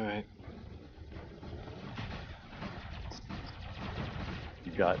 Alright.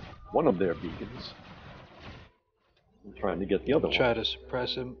 You got one of their beacons. I'm trying to get the other Try one. to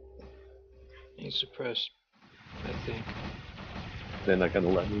suppress him. He's suppressed, I think. They're not gonna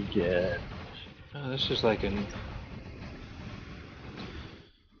let me get. Oh, this is like an...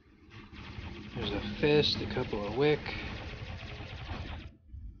 There's a fist, a couple of wick.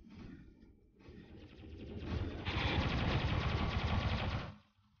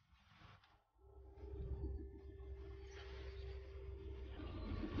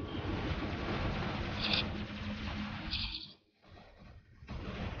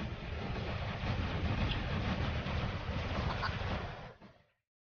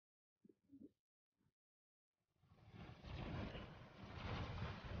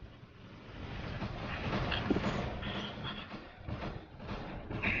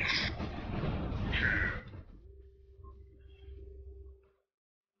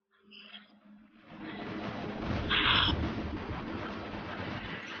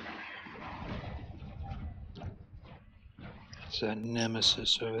 It's that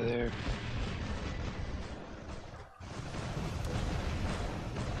nemesis over there.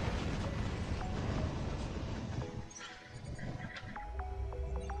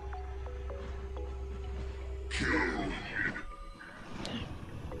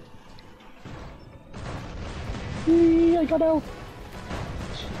 I got out.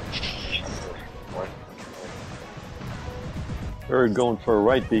 They're going for a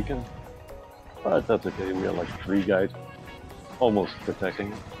right beacon. But that's okay, we have like 3 guys almost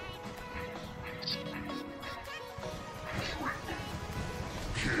protecting it.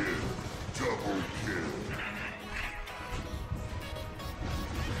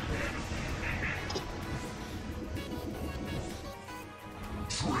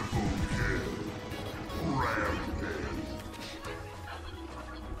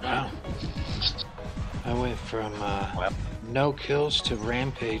 Wow. I went from no kills to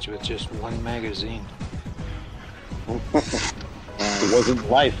rampage with just 1 magazine. It wasn't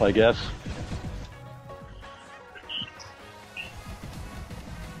life, I guess.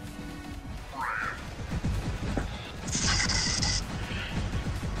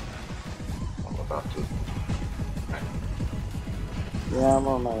 I'm about to. Yeah, I'm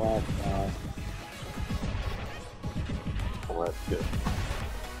on my last shot. Well, that's good.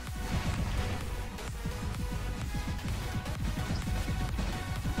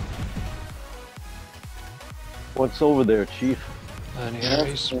 What's over there, Chief?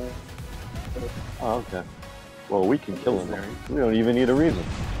 Aneries. Oh, okay. Well, we can kill him there. We don't even need a reason.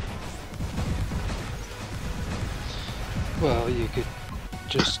 Well, you could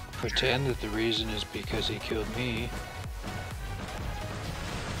just pretend that the reason is because he killed me.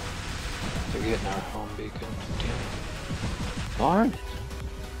 They're getting our home beacon. Darn it.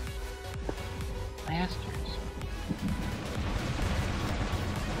 Bastards.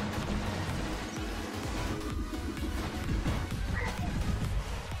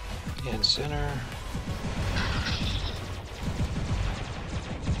 In center.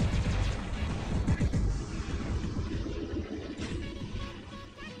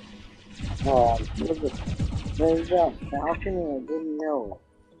 Oh, there's a balcony, I didn't know.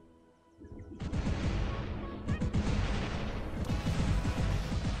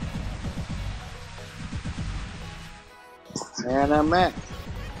 And I'm at.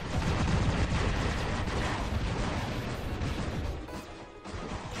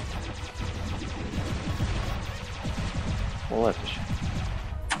 Well, that's a shame.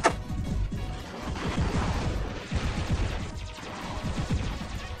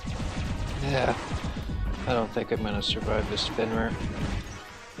 Yeah. I don't think I'm gonna survive this spinner.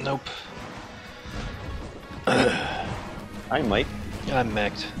 Nope. I might. I'm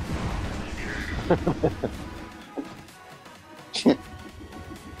mech'd.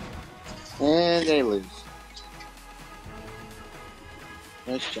 And they lose.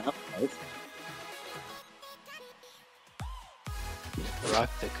 Nice job, guys. Rock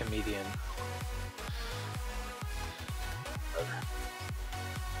the comedian.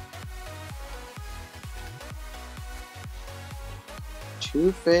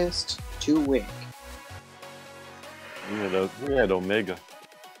 Two fist, two wick. We had Omega.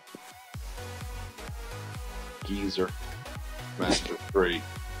 Geezer. Master 3.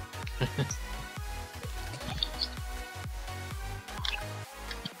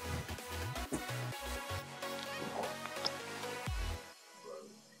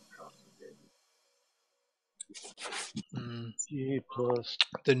 G plus.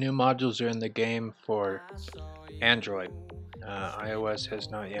 The new modules are in the game for Android. iOS has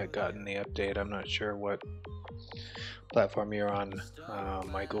not yet gotten the update. I'm not sure what platform you're on,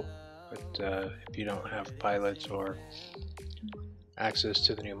 Michael, but if you don't have pilots or access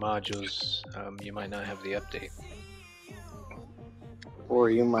to the new modules, you might not have the update. Or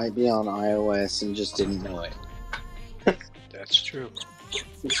you might be on iOS and just didn't know it. That's true.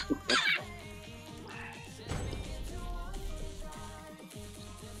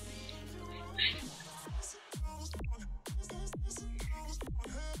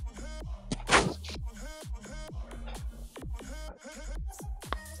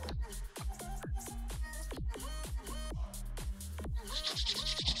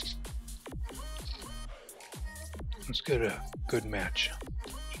 Let's get a good match.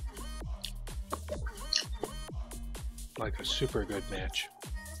 Like a super good match.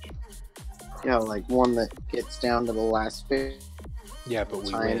 Yeah, like one that gets down to the last bit. Yeah, but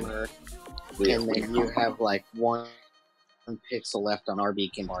we win. Timer, and then you have like one pixel left on our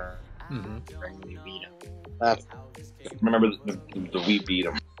beacon bar. And you beat him. That's Remember the we beat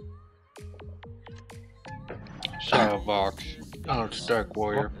him. Shadowbox. Oh, it's Dark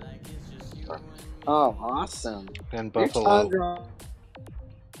Warrior. oh, awesome. And You're Buffalo. Tundra.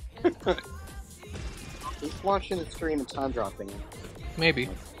 Just watching the stream and time dropping. Maybe.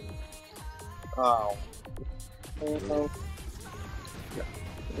 Oh.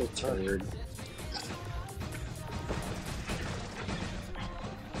 It's weird.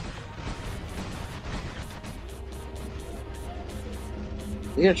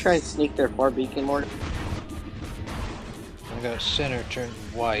 You gonna try and sneak their far beacon more? I got center turned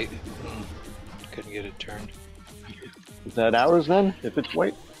white. Couldn't get it turned. Is that ours then? If it's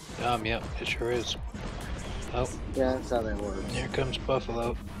white? Yeah, it sure is. Oh, Yeah, that's how that works. here comes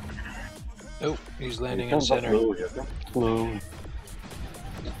Buffalo. Oh, he's landing in Comes up center. blue, yeah. Blue.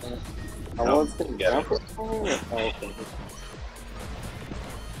 I No, was gonna get jump it. it. Oh, okay.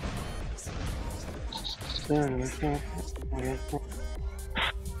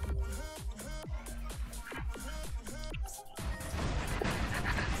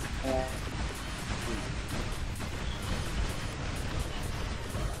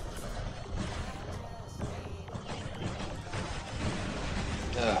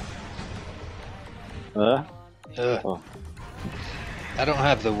 Ugh. Oh. I don't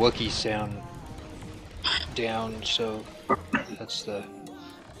have the Wookiee sound down, so that's the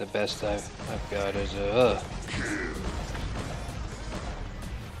best I've got is a.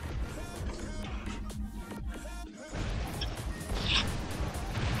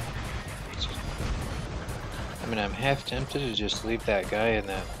 I mean, I'm half tempted to just leave that guy in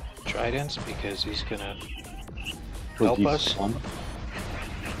that tridents because he's gonna help us.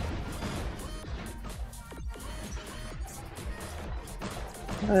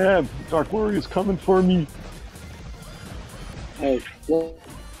 Yeah, Dark Warrior's coming for me. Hey, get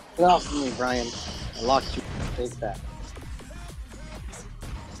off of me, Brian. I locked you. Take that.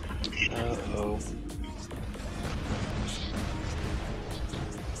 Uh-oh.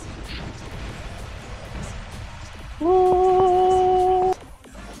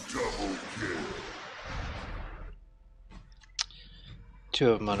 Two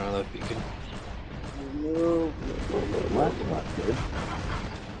of them on our left beacon. Move. That's not good.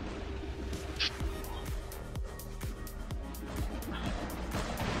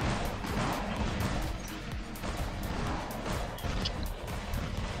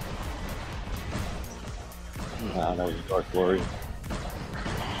 Nah, that was a Dark Warrior.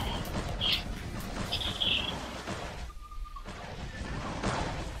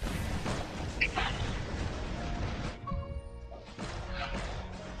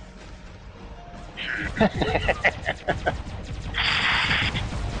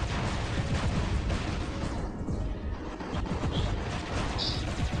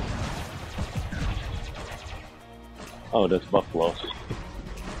 Oh, that's Buffalo.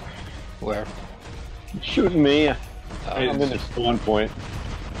 Where? Shooting me. I'm in a spawn point.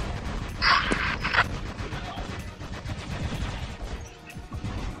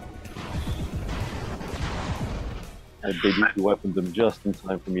 I did use the weapons in just in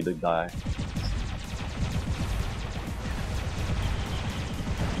time for me to die.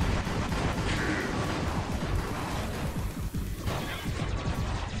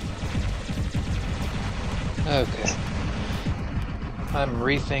 Okay. I'm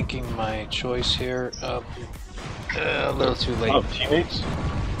rethinking my choice here. A little too late. Oh, teammates?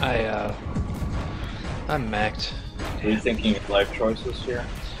 I'm maxed. Are you thinking of life choices here?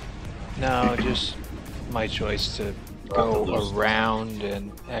 No, just my choice to go around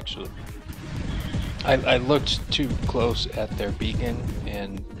and actually... I looked too close at their beacon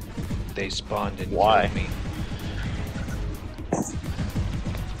and they spawned and killed me.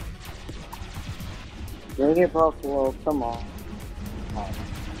 Dang it, Buffalo, come on.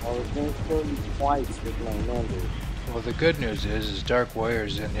 I was going to kill you twice with my mandate. Well, the good news is Dark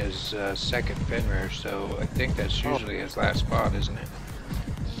Warrior's in his second Fenrir, so I think that's usually his last spawn, isn't it?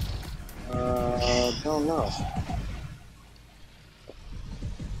 Don't know.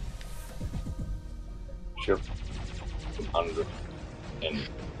 Sure. 100 and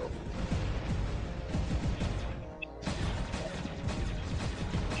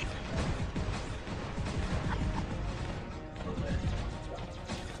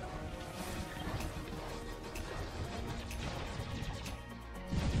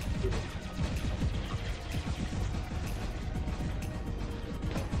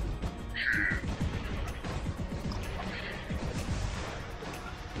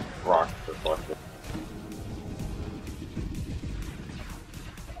rock reflector.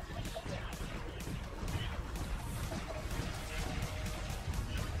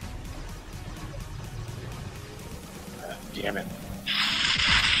 Damn it.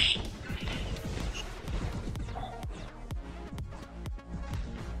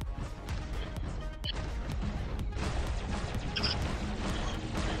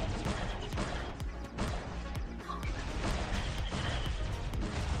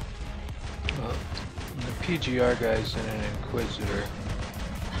 Well, the PGR guy's in an Inquisitor.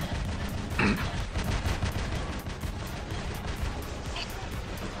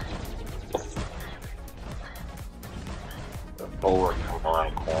 The forward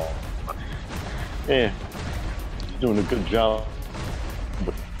combined call. Yeah, doing a good job.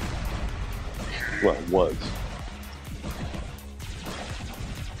 But, well, it was.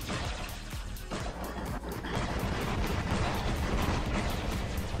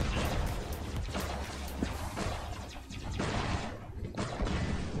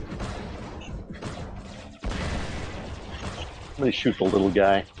 They shoot the little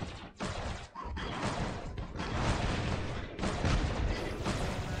guy.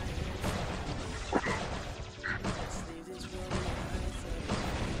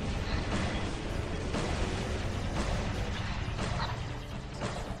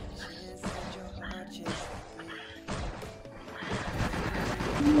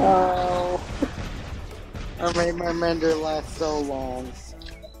 No. I made my mender last so long.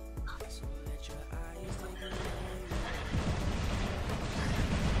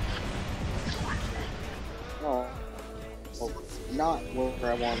 Oh. Well, not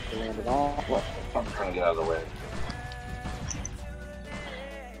where I wanted to land at all. Well, I'm trying to get out of the way.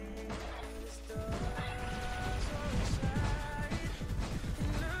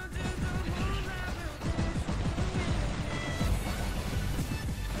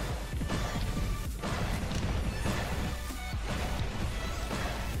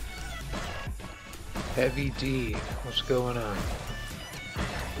 Heavy D, what's going on?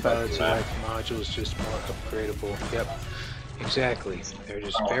 Pilots are like modules, just more upgradable. Yep, exactly. They're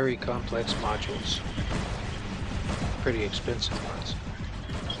just very complex modules. Pretty expensive ones.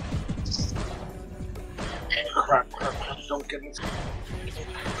 Crap, don't get me.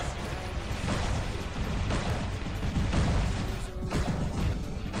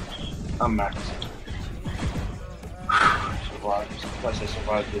 I'm maxed. Survived. Plus I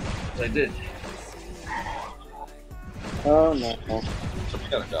survived it. I did. Oh no. So we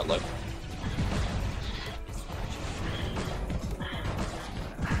got a godlike.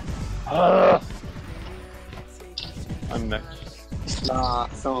 I'm next. Nah,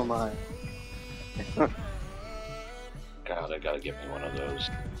 so am I. God, I gotta get me one of those.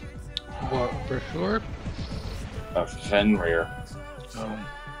 What, for sure? A Fenrir.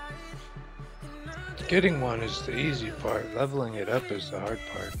 Getting one is the easy part. Leveling it up is the hard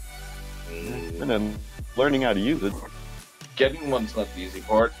part. And then learning how to use it. Getting one's not the easy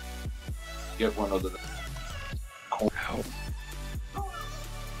part. Get one other than. Ow.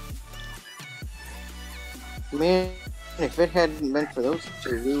 Man, if it hadn't been for those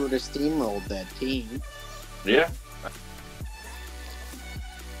two, we would have steamrolled that team. Yeah.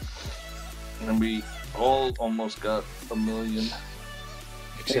 And we all almost got 1 million.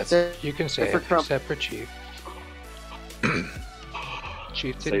 Except you can say for Trump. except for Chief.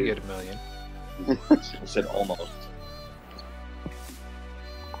 Chief didn't get 1 million. I said almost.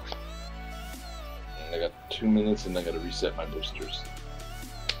 And I got 2 minutes and I gotta reset my boosters.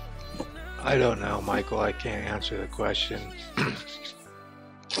 I don't know, Michael. I can't answer the question.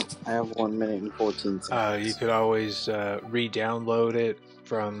 I have 1 minute and 14 seconds. You could always re-download it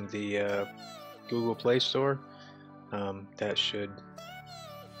from the Google Play Store. That should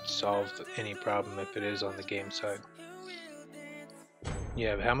solve any problem if it is on the game side. You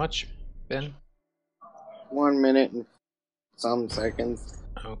have how much, Ben? 1 minute and some seconds.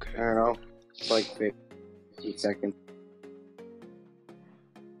 Okay. I don't know. It's like 50 seconds.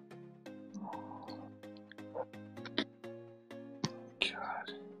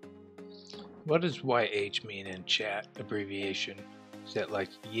 God. What does YH mean in chat abbreviation? Is that like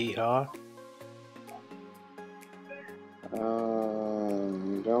yeehaw?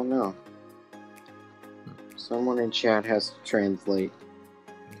 Don't know. Someone in chat has to translate.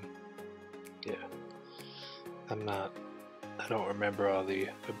 Yeah. I don't remember all the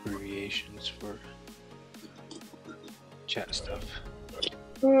abbreviations for chat stuff.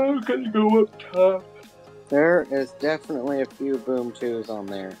 Oh, can you go up top? There is definitely a few boom 2s on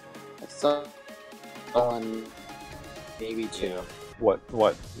there. I saw on maybe 2. Yeah.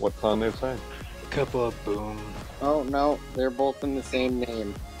 What's on their side? A couple of boom. Oh no, they're both in the same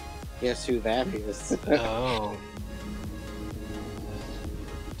name. Guess who that is? Oh.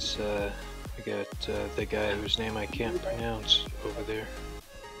 It's I got the guy whose name I can't pronounce over there.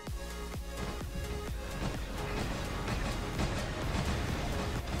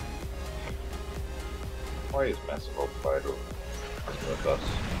 Why is Massive Fighter with us?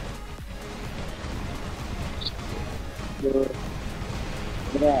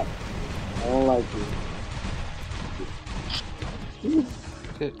 Yeah, I don't like you.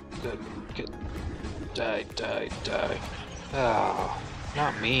 Get, die. Oh,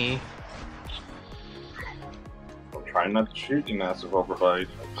 not me. I'm trying not to shoot you, Massive Overbite.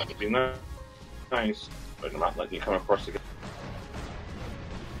 I'm trying to be nice, but I'm not letting you come across the.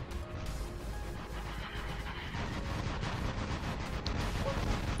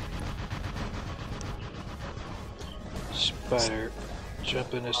 Spider,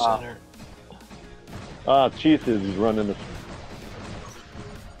 jump in the center. Chief is running the.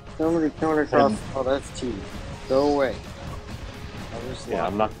 Somebody coming across. Oh, that's T. Go away. Yeah,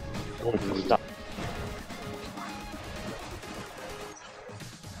 I'm not going to stop.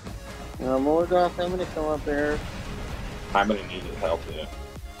 Morgoth, I'm gonna come up there. I'm gonna need his help here.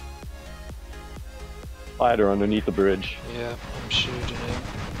 Spider underneath the bridge. Yeah, I'm shooting him.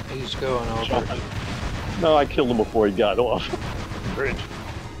 He's going over. No, I killed him before he got off. Bridge.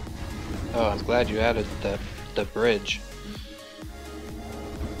 Oh, I'm glad you added the bridge.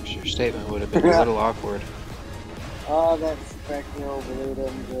 Your statement would have been a little awkward. Oh, that Spectral blew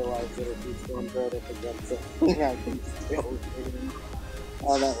them, realized that if he's going right up against it, I can still hit him.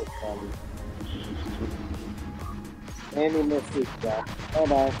 Oh, that was funny. And he missed his shot.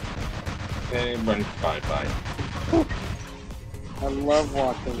 Bye-bye. Hey, run, bye. I love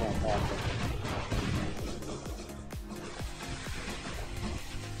watching that happen.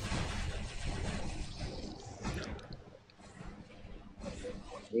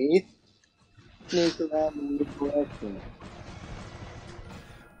 See? Sneak around in the direction.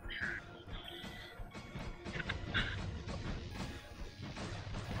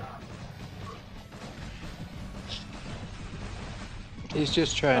 He's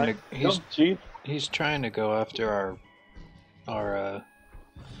just trying to. Chief. He's trying to go after our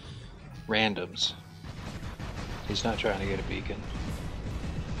randoms. He's not trying to get a beacon.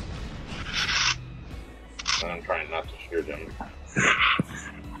 I'm trying not to shoot him.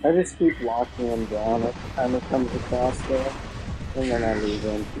 I just keep locking him down every time it comes across there, and then I leave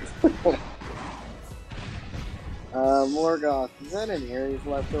him. Morgoth, is that an Ares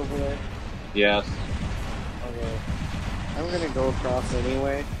left over there? Yes. Okay. I'm gonna go across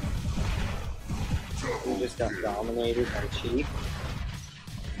anyway. We just got dominated by Chief.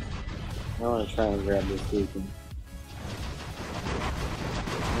 I wanna try and grab this beacon.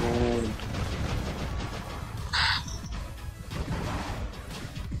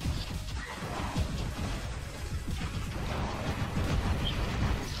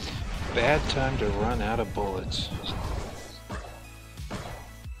 Bad time to run out of bullets.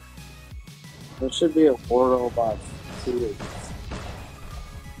 There should be a war robot series.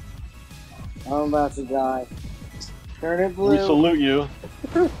 I'm about to die. Turn it blue. We salute you.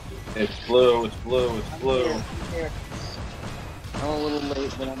 It's blue, it's blue, it's blue. I'm here. I'm a little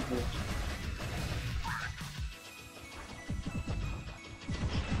late, but I'm here.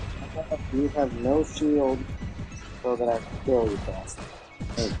 You have no shield so that I can kill you fast.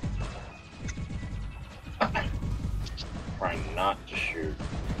 Hey. Trying not to shoot.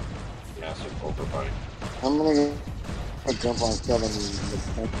 Massive overbite. I'm gonna go jump on killing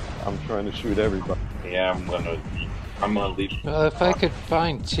you. I'm trying to shoot everybody. Yeah, I'm gonna leave. Well, if I could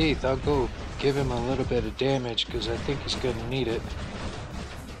find Teeth, I'll go give him a little bit of damage because I think he's gonna need it.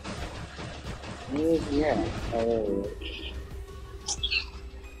 Yeah.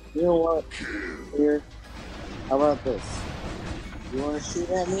 You know what? Here. How about this? You want to shoot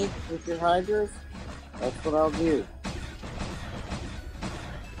at me with your hydras? That's what I'll do.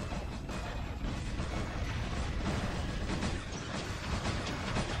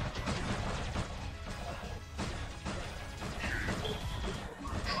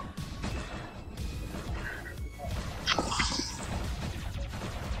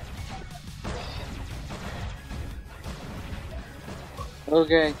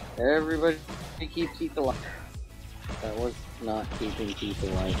 Okay, everybody keep Teeth alive. That was not keeping Teeth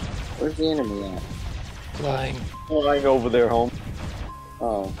alive. Where's the enemy at? Flying. Flying over there, home.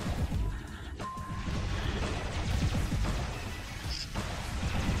 Oh.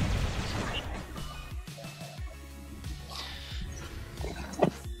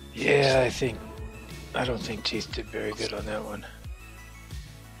 Yeah, I don't think Teeth did very good on that one.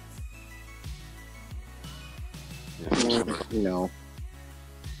 No.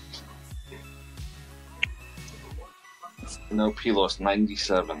 No, P lost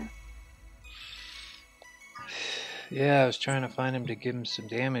 97. Yeah, I was trying to find him to give him some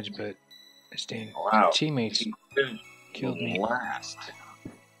damage, but his dang teammates killed me. Last.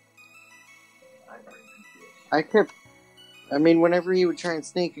 I mean, whenever he would try and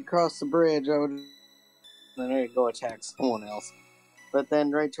sneak across the bridge, then I'd go attack someone else. But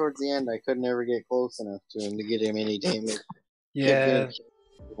then right towards the end, I could never get close enough to him to get him any damage. Yeah,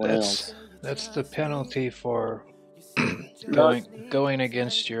 that's the penalty for going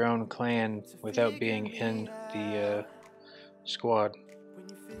against your own clan without being in the squad.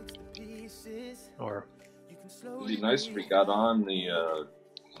 Or It'd be nice if he got on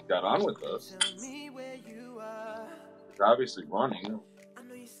with us. He's obviously running.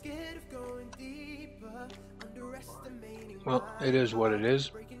 well, it is what it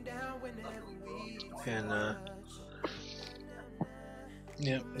is. And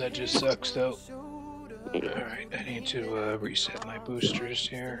yeah, that just sucks though. Alright, I need to reset my boosters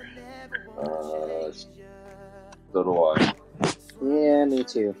here. So do I. Yeah, me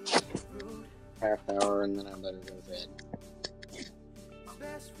too. Half hour and then I better go to bed.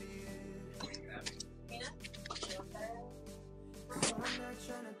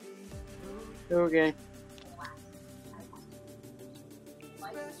 Okay.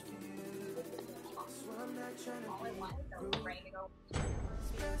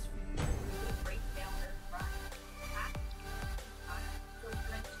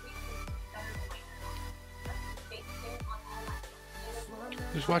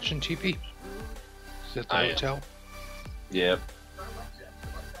 Who's watching TP? Is that the hotel? Yep.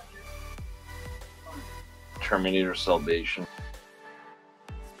 Terminator Salvation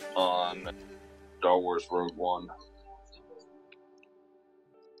on Star Wars Rogue One. I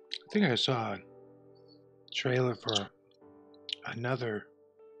think I saw a trailer for another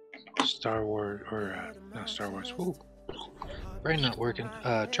Star Wars, or not Star Wars. Woo, brain not working.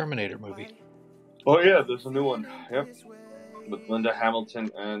 Terminator movie. Oh yeah, there's a new one. Yep, with Linda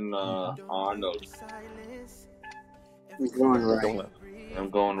Hamilton and Arnold. He's going right. I'm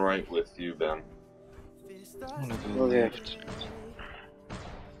going right with you, Ben. I'm gonna go Okay. left.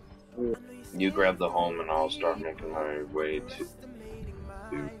 You grab the home and I'll start making my way to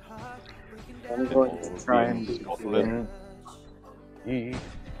I'm going to try and beat you.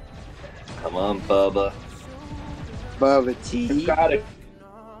 Come on, Bubba. Bubba You T. gotta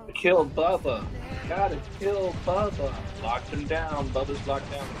kill Bubba. Gotta kill Bubba. Locked him down. Bubba's locked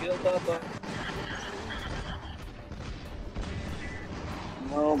down. Kill Bubba.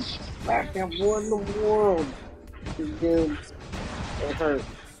 No, back up won the world. Dragoons. It hurt.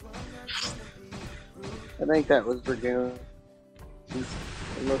 I think that was Dragoons.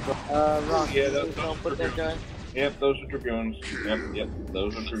 Rock, Yeah, please don't put that guy. Yep, those are Dragoons. Yep,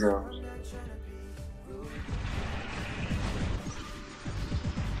 those are Dragoons.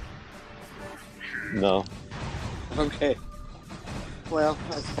 No. Okay. Well,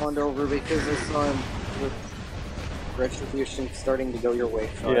 I spawned over because I saw him with retribution starting to go your way.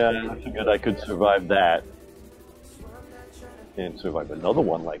 So Yeah, I figured I could survive that. And survive another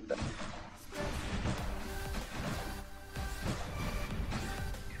one like that.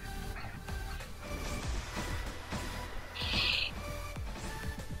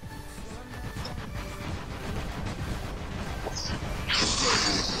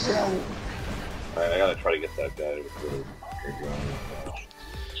 Alright, I gotta try to get that guy with the Dragoons.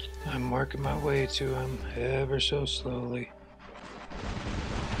 I'm working my way to him ever so slowly.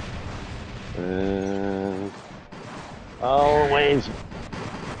 Always.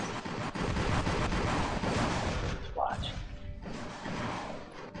 Watch.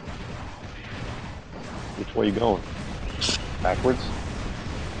 Which way you going? Backwards?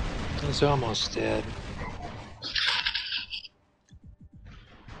 He's almost dead.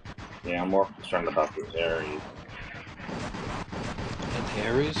 Yeah, I'm more concerned about this area And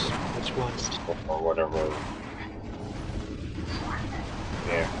Harry's? Which one? or whatever.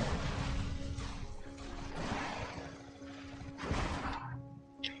 Yeah.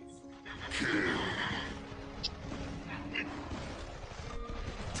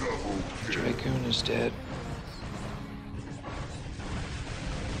 Dragoon is dead.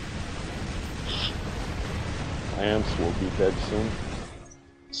 Lance will be dead soon.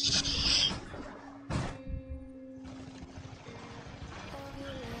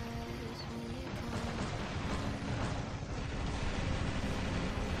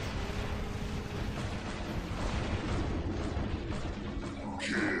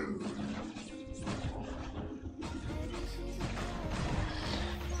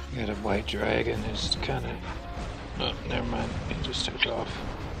 Got a white dragon who's kind of... Oh, never mind. He just took off.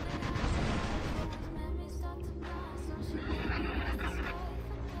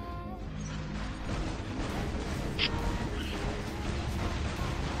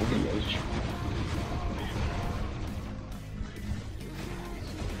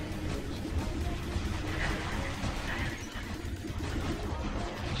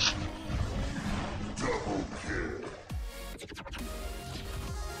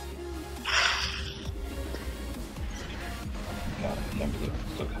 God, I can't believe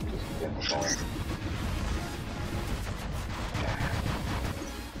I still got this again going.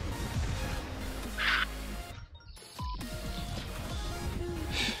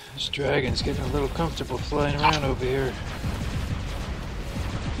 This dragon's getting a little comfortable flying around over here.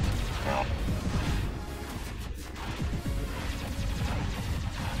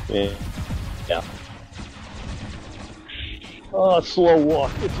 Yeah. Yeah. Oh, slow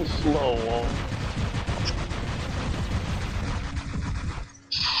walk. It's a slow walk.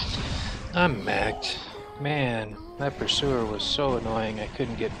 I'm macked. Man, that pursuer was so annoying I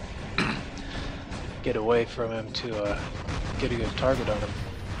couldn't get away from him to get a good target on him.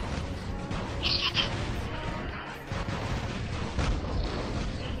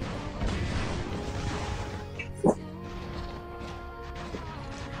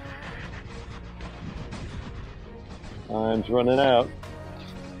 Time's running out.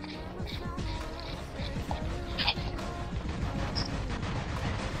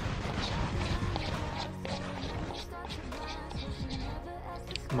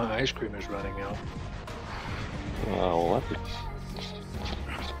 My ice cream is running out. Oh, what the...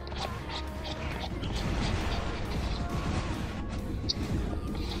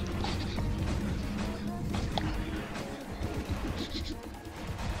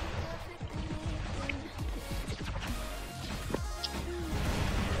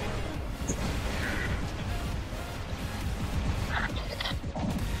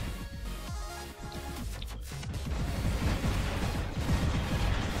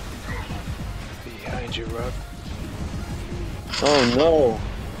 Behind you, Rob. Oh no!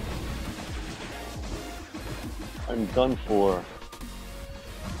 I'm done for.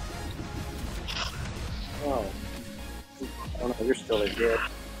 Oh. Oh no, you're still there. Good.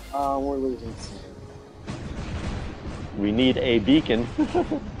 We're losing. We need a beacon.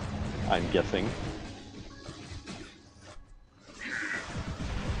 I'm guessing.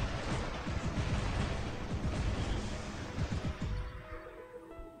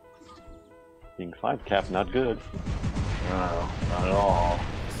 Being 5 cap, not good. No, not at all.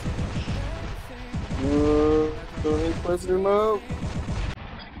 Don't need place to remote.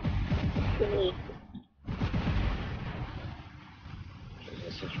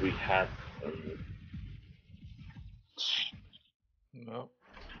 Since we had No.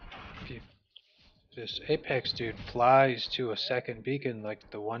 If this Apex dude flies to a second beacon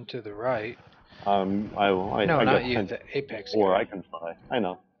like the one to the right. I No, got not you, 10 the Apex or guy. I can fly. I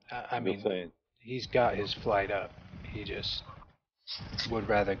know. I I'm mean, just saying. he's got his flight up. He just would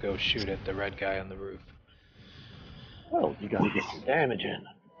rather go shoot at the red guy on the roof. Well, you gotta get some damage in.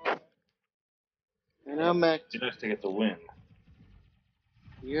 And I'm at. it's nice to get the win.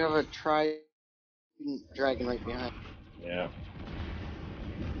 You have a dragon right behind. Yeah.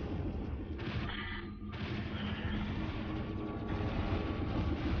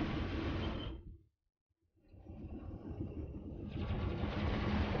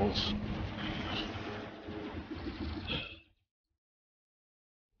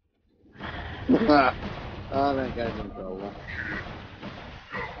 Oh, that guy's in trouble.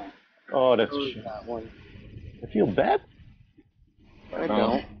 Oh, that's. That one. I feel bad. I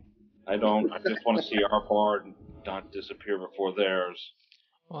don't. I don't. I just want to see our bar not disappear before theirs.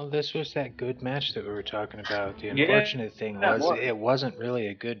 Well, this was that good match that we were talking about. The Yeah, unfortunate thing that was was. it wasn't really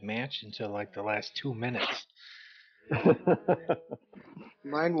a good match until like the last 2 minutes.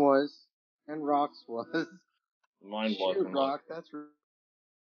 Mine was, and Rock's was. Mine Shoot, wasn't. Rock, that's.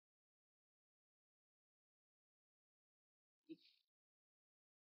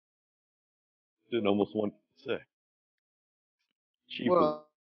 Did almost 1.6. Chief Well,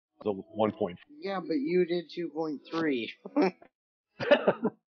 was almost 1.4. yeah, but you did 2.3.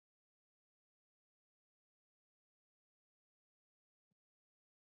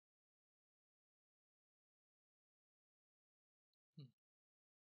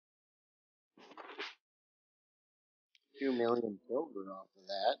 $2 million silver off of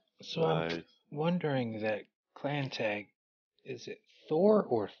that. So I'm wondering that clan tag, is it Thor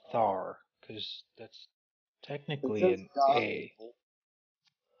or Thar? Because that's technically an A.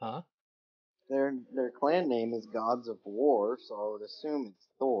 Huh? Their clan name is Gods of War, so I would assume it's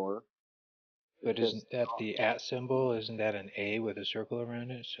Thor. But isn't that the @ symbol? Isn't that an A with a circle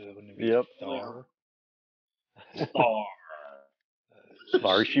around it? So wouldn't it be Yep. Thar? Thor.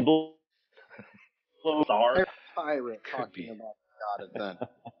 Sorry, she blew. Thor. Pirate Could talking be. about the God of Thunder.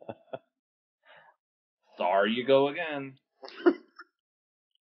 Thor, you go again.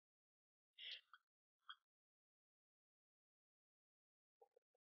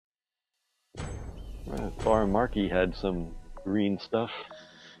 Thor and Marky had some green stuff.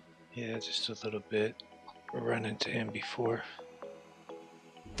 Yeah, just a little bit. We run into him before.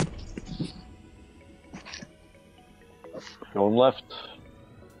 Going left.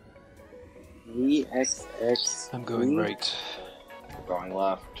 xCHIEFx. I'm going right. Going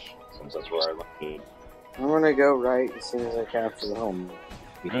left, since that's where I landed. I'm gonna go right as soon as I capture the home.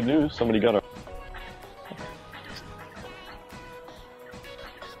 Good news, somebody got a...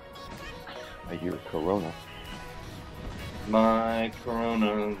 I hear Corona. My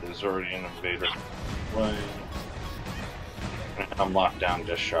Corona is already an invader. Right. I'm locked down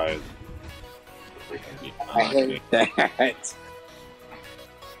just shy of... I hate that.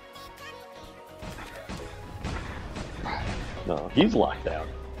 No, he's locked down.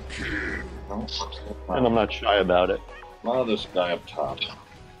 And I'm not shy about it. Oh, this guy up top.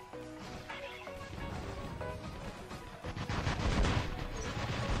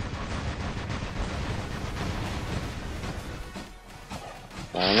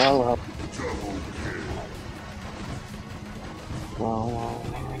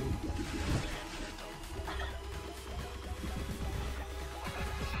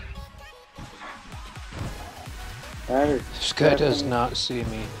 This guy does not see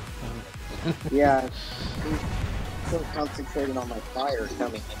me. Yeah, he's so concentrated on my fire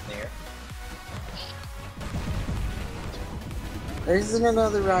coming in there. There's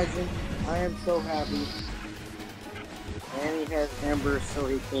another rising. I am so happy. And he has embers, so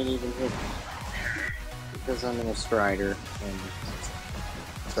he can't even hit me. Because I'm in a Strider, and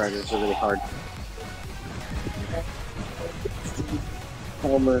Striders are really hard.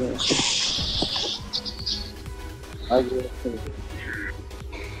 Homer. That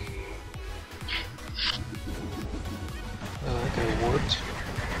guy warped.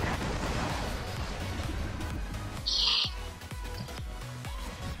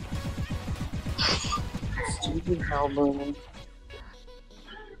 album.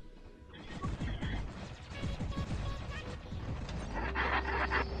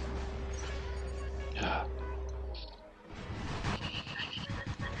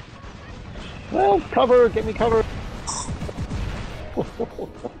 Well, cover, get me cover.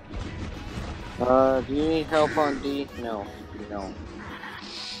 Do you need help on D? No, you don't.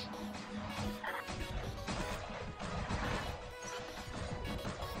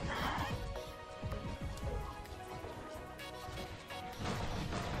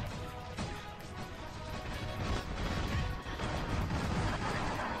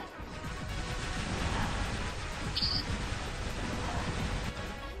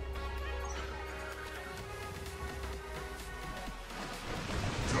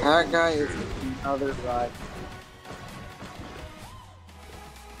 That guy is another guy.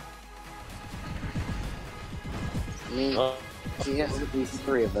 I mean, he has at least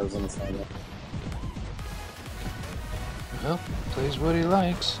 3 of those inside it. Well, plays what he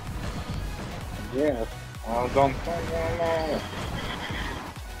likes. Yeah. Oh, don't.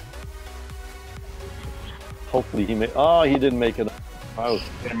 Hopefully he made. Oh, he didn't make it. I was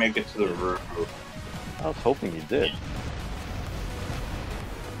gonna make it to the roof. I was hoping he did.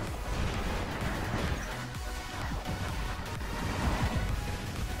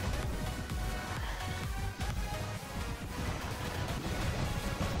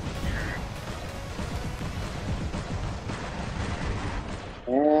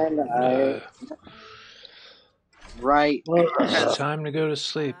 And right. It's time to go to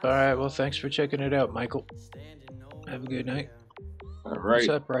sleep. All right. Well, thanks for checking it out, Michael. Have a good night. All right. What's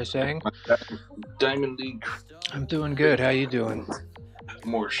up, Rysang? Diamond League. I'm doing good. How you doing?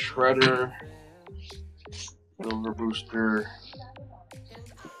 More Shredder. Silver Booster.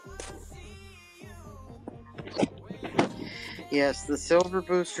 Yes, the silver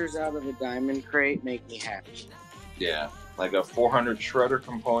boosters out of the diamond crate make me happy. Yeah. Like a 400 Shredder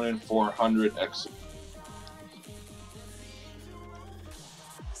component, 400 X.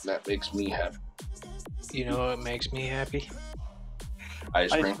 That makes me happy. You know what makes me happy?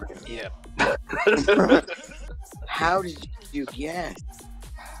 Ice cream. Yeah. How did you guess?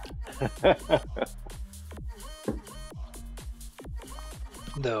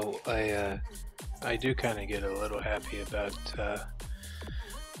 Though I do kind of get a little happy about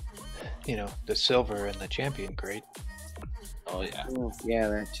you know, the silver and the champion crate. Oh yeah. Oh, yeah,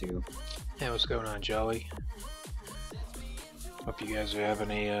 that too. Hey, what's going on, Jolly? Hope you guys are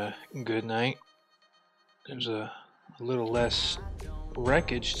having a good night. There's a little less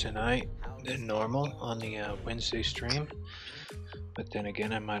wreckage tonight than normal on the Wednesday stream, but then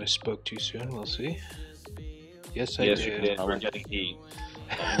again, I might have spoke too soon. We'll see. Yes, I Yes, did. you did. We're getting heat.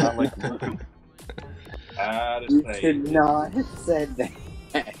 Not like You should not have said that.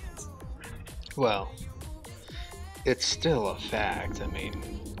 Well, it's still a fact. I mean,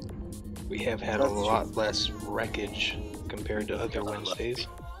 we have had a lot less wreckage compared to other Wednesdays.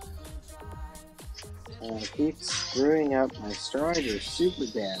 Keep screwing up my Strider Super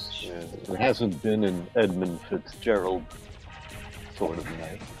Dash. Yeah, there hasn't been an Edmund Fitzgerald sort of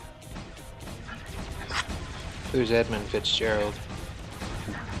night. Who's Edmund Fitzgerald?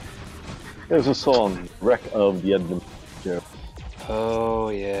 There's a song, Wreck of the Edmund Fitzgerald. Oh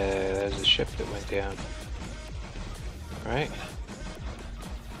yeah, there's a ship that went down. Right?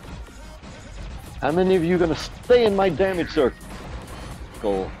 How many of you gonna stay in my damage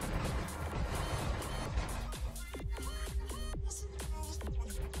circle?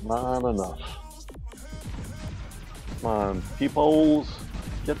 Not enough. Come on, peoples,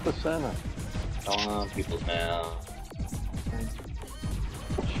 get the center. Come on, people now.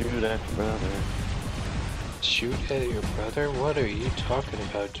 Shoot at your brother. Shoot at your brother? What are you talking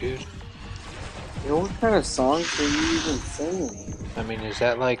about, dude? Yo, what kind of songs are you even singing? I mean, is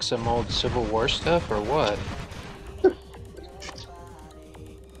that like some old Civil War stuff or what?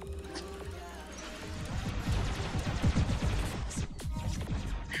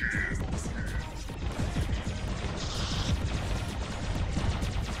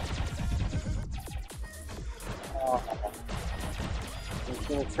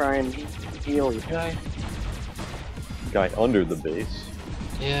 I'm gonna try and heal you. Guy under the base.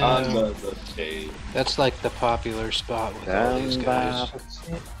 Yeah, On the stage. that's like the popular spot with all these guys.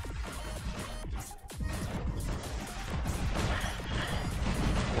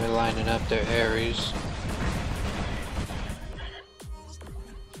 They're lining up their Ares.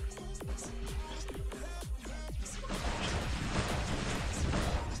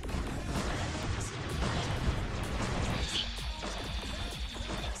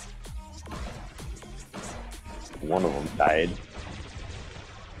 One of them died.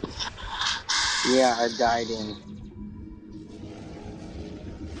 Yeah, I died in.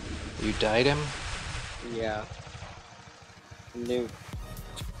 You died him? Yeah. New.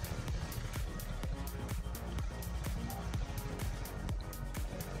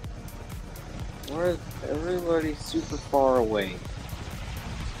 Why is everybody super far away?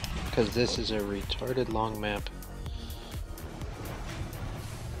 Because this is a retarded long map.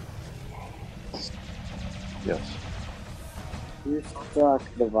 Yes. You suck,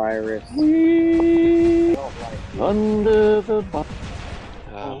 the virus. We I don't like you. under the bomb.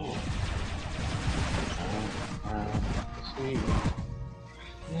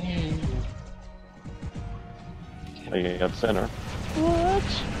 I got center. What?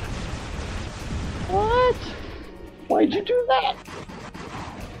 What? Why'd you do that?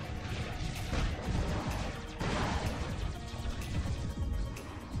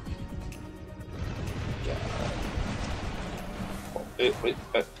 Wait,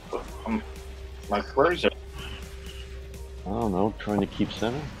 where is it? I don't know, trying to keep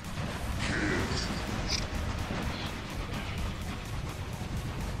center.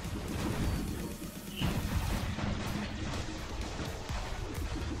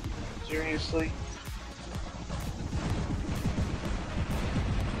 Seriously?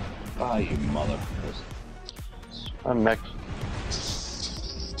 Ah, you motherfuckers. I'm mech.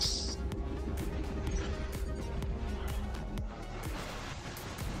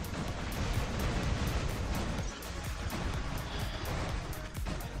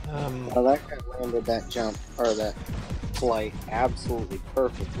 Well, that guy landed that jump, or that flight, absolutely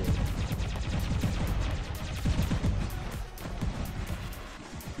perfectly.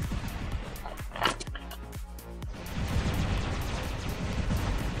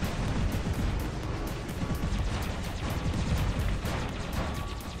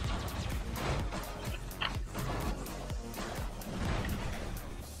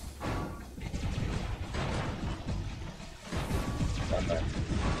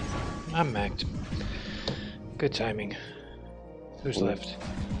 I'm macked. Good timing. Who's left?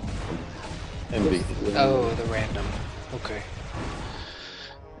 Envy. Oh, the random. Okay.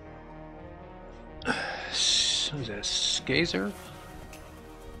 Who's that? Skazer?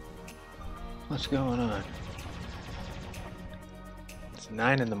 What's going on? It's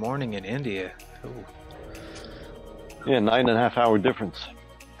 9 in the morning in India. Oh. Yeah, 9.5 hour difference.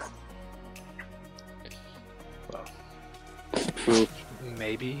 Well,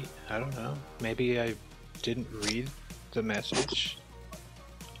 maybe, I don't know. Maybe I didn't read the message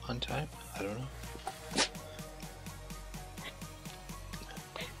on time. I don't know.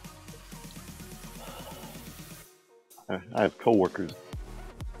 I have coworkers.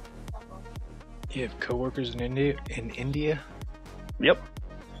 You have coworkers in India? Yep.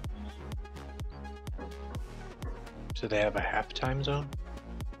 So they have a half time zone?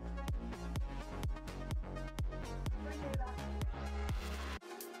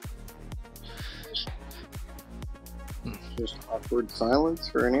 Just awkward silence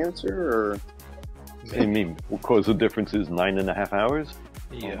for an answer, or? I mean, because the difference is 9.5 hours?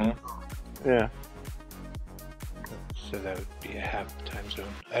 Yeah. Yeah. So that would be a half time zone.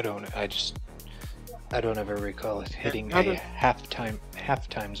 I don't ever recall it hitting How a does- half time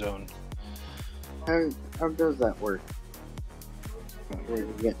zone. How does that work? Where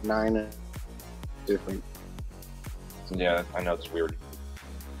you get 9 different. Yeah, I know it's weird.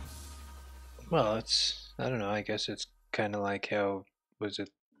 Well, I don't know, I guess it's kind of like how, is it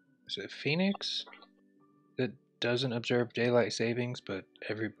Phoenix that doesn't observe daylight savings, but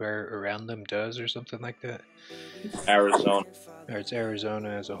everywhere around them does, or something like that? Arizona. Or it's Arizona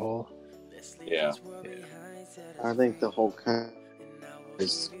as a whole? Yeah. I think the whole country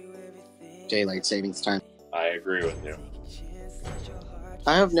is daylight savings time. I agree with you.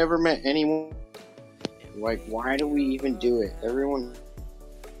 I have never met anyone like, why do we even do it? Everyone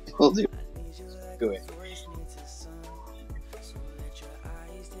will do it.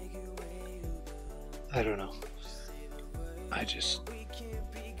 I don't know. I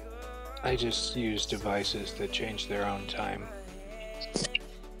just use devices that change their own time.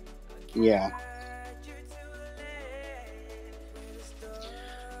 Yeah.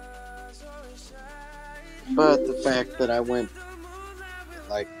 But the fact that I went,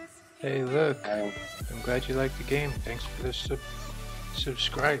 like, Hey, look. I I'm glad you liked the game. Thanks for the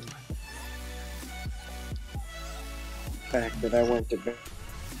subscribe. fact that I went to bed,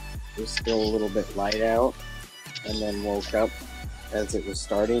 it was still a little bit light out, and then woke up as it was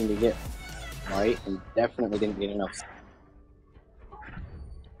starting to get light, and definitely didn't get enough.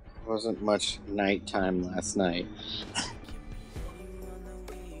 Wasn't much nighttime last night.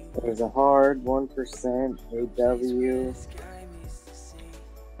 It was a hard 1% AW.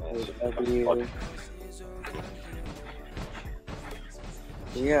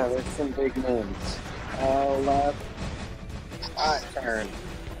 Yeah, there's some big names. Left. Turn.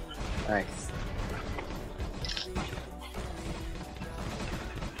 Nice.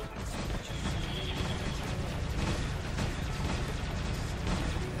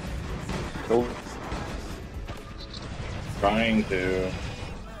 Kill, Trying to.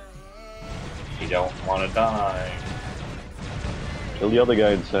 You don't want to die. kill the other guy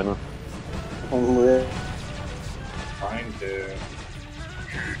in the center. Trying to.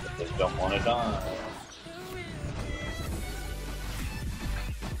 Just don't want to die.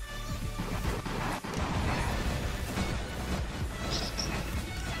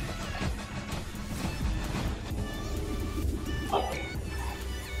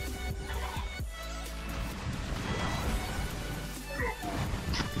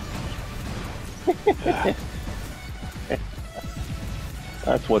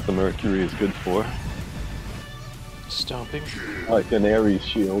 That's what the Mercury is good for. Stomping. Like an Ares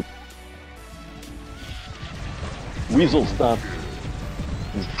shield. Weasel stomp.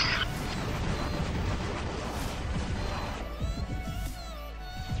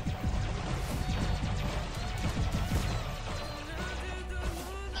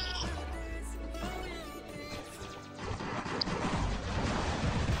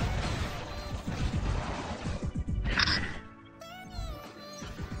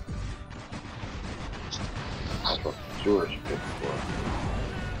 That's what George picked for.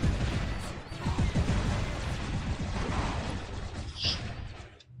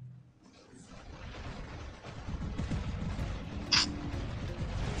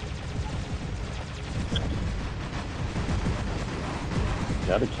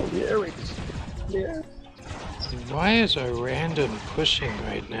 Gotta kill the Ares. Yeah. Why is our random pushing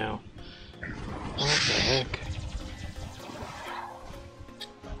right now? What the heck?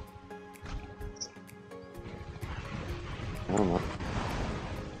 I don't know.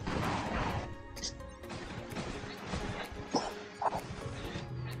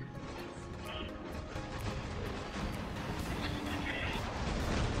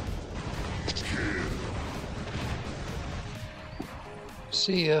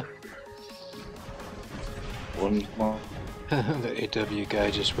 See ya. One more. The AW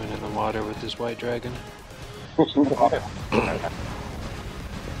guy just went in the water with his white dragon. What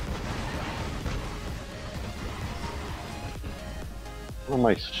am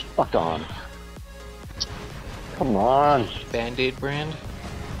I stuck on? Come on. Band-Aid brand?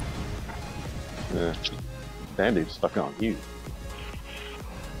 Yeah. Band-Aid's stuck on you.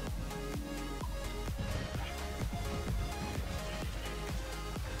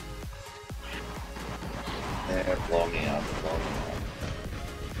 Yeah, blow me up, blow me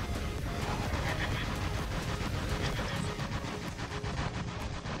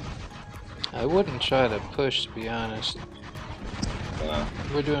up. I wouldn't try to push, to be honest.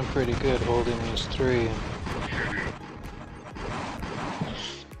 We're doing pretty good holding these three.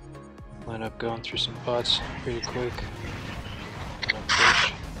 Line up going through some pots pretty quick. Gonna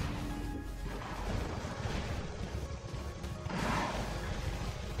push.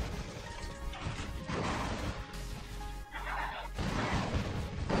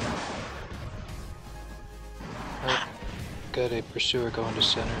 Oh, got a pursuer going to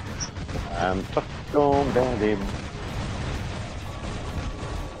center. I'm stuck on Band-Aid.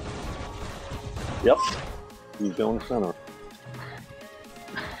 Yep. He's going center.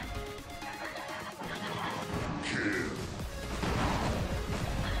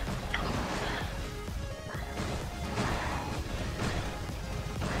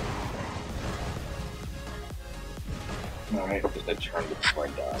 Alright, hope that turned before I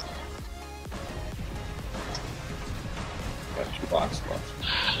died. Got 2 boxes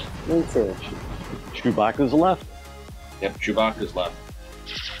left. Me too. Chewbacca's left. Yep, Chewbacca's left.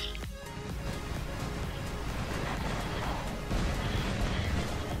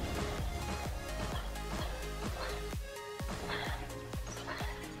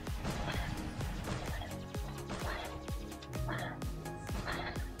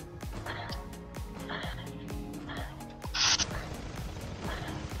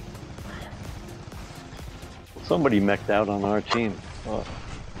 Somebody mech'd out on our team. Oh,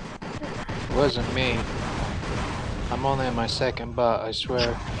 It wasn't me. I'm only on my second bot, I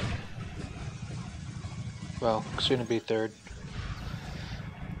swear. Well, soon to be third.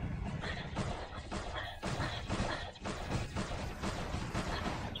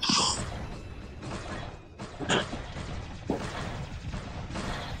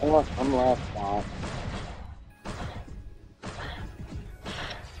 I'm left bot.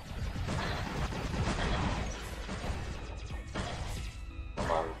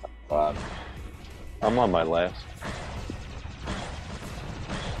 But I'm on my last.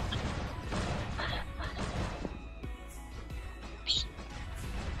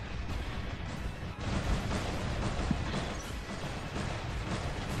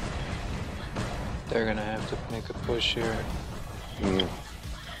 They're gonna have to make a push here. Mm.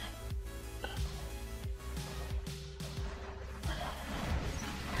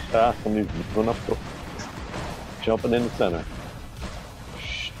 Ah, somebody's going up, jumping in the center.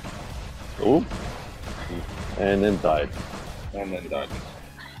 Ooh. And then died. And then died.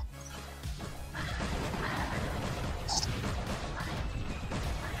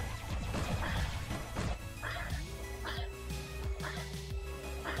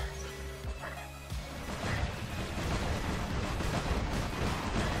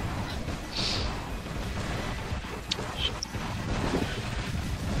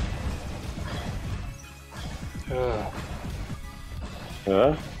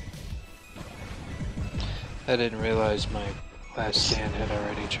 Huh? I didn't realize my last stand had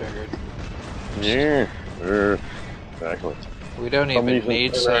already triggered. Yeah. Exactly. We don't even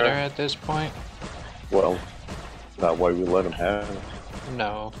need center at this point. Well, not why we let them have it.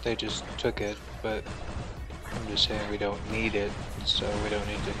 No, they just took it, but I'm just saying we don't need it, so we don't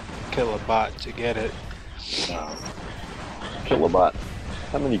need to kill a bot to get it. No. Kilobot.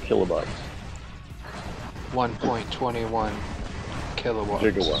 How many kilobots? 1.21 kilowatts.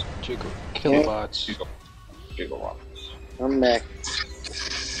 Gigawatt. Kilobots. Gigawatts. I'm back.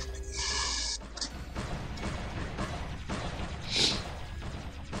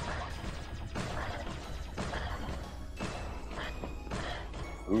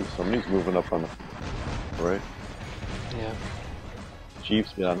 Ooh, somebody's moving up on the right. Yeah,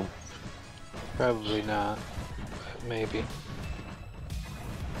 Chief's got him. probably not, but maybe.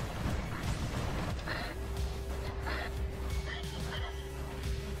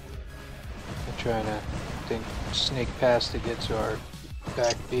 I'm trying to sneak past to get to our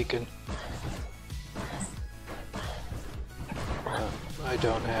back beacon. I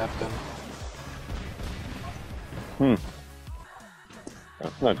don't have them.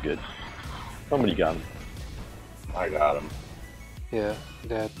 That's not good. Somebody got him. I got him. Yeah,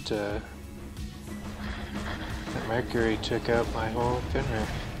 that Mercury took out my whole Finner.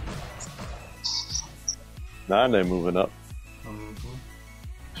 Now they're moving up Mm-hmm.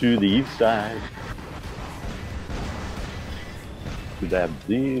 to the east side. To that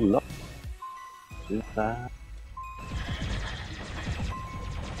deal. This side.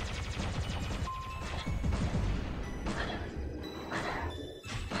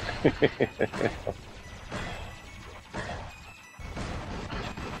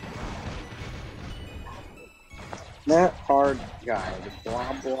 That hard guy, the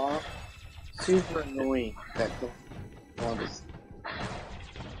blah blah, super annoying. That Columbus.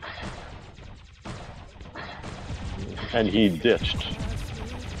 And he ditched.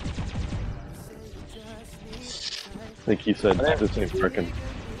 I think he said this ain't working.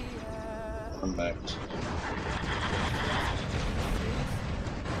 I'm back.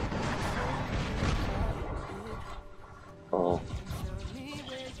 Oh.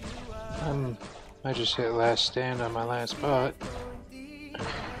 I just hit last stand on my last bot.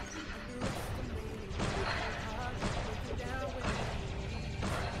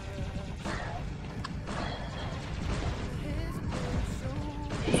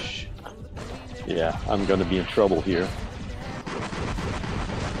 Yeah, I'm gonna be in trouble here.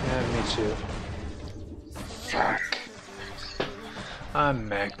 Yeah, me too. Fuck. I'm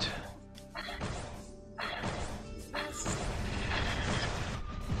mech'd.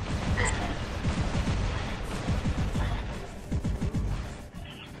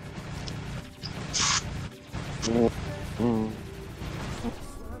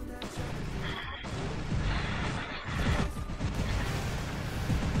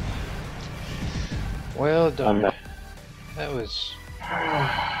 Well done. That was...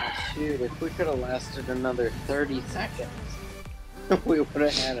 Shoot, if we could have lasted another 30 seconds, we would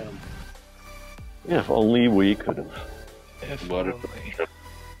have had him. If only we could have. If What if- only.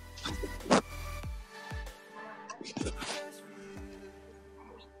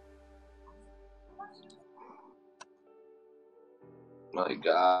 My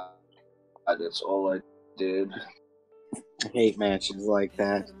God, that's all I did. I hate matches like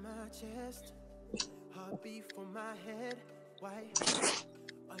that.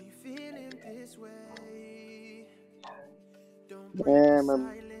 Yeah,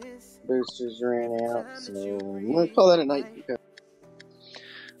 my boosters ran out, so I'm gonna call that a night.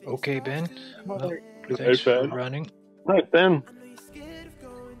 Okay, Ben. Well, Mother- thanks for Ben. running. Right then.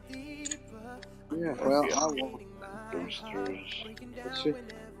 Yeah, well, I won't. Boosters.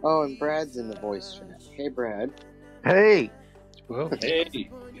 Oh, and Brad's in the voice chat. Hey, Brad. Hey! Well, Hey,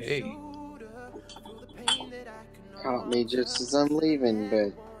 hey. Caught me just as I'm leaving,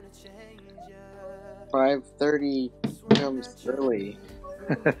 but 5:30 comes early.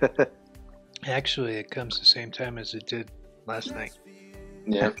 Actually, it comes the same time as it did last night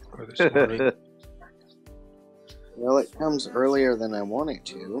Yeah. or this morning. Well, it comes earlier than I want it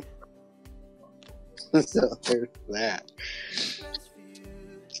to. So there's that.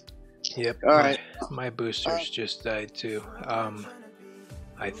 Yep. All right. My boosters just died too.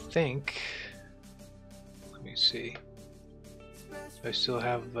 I think. Let me see. I still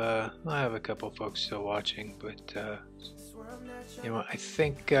have. I have a couple folks still watching, but you know, I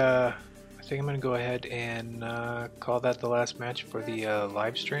think I'm gonna go ahead and call that the last match for the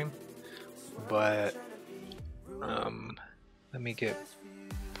live stream. But let me get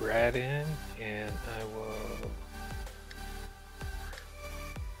Brad in, and I will.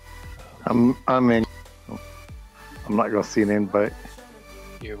 I'm in. I'm not gonna see an invite.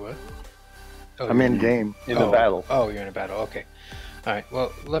 You're what? Oh, I'm in game. In the battle. Oh, you're in a battle. Okay. All right.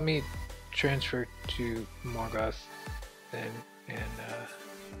 Well, let me transfer to Morgoth then, and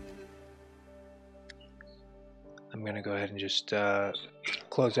I'm gonna go ahead and just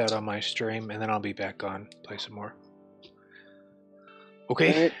close out on my stream, and then I'll be back on, play some more.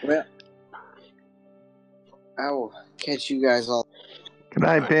 Okay. All right, well, I will catch you guys all. Good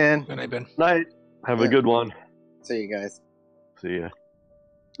night, Ben. Good night, Ben. Night. Have a good one. See you guys. See ya.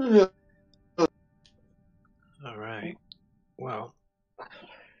 All right. Well,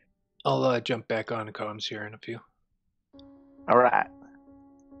 I'll jump back on comms here in a few. All right.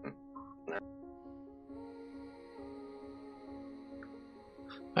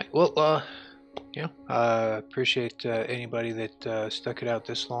 Right, well, yeah, appreciate anybody that stuck it out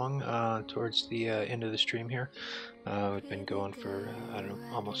this long towards the end of the stream here. We've been going for I don't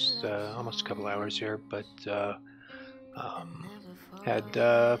know, almost a couple hours here, but had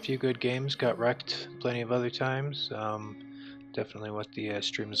a few good games, got wrecked plenty of other times. Definitely what the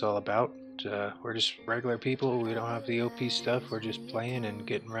stream is all about. We're just regular people. We don't have the OP stuff. We're just playing and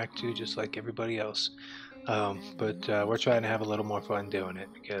getting wrecked too, just like everybody else. But we're trying to have a little more fun doing it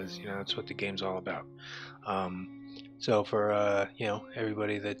because, you know, that's what the game's all about. So for, you know,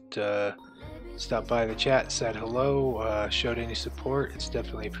 everybody that stopped by the chat, said hello, showed any support, it's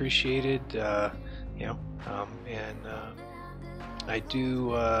definitely appreciated. You know, and I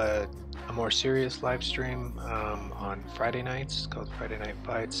do a more serious live stream on Friday nights called Friday Night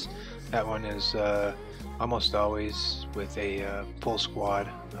Fights. That one is almost always with a full squad,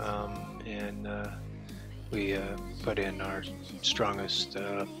 and we put in our strongest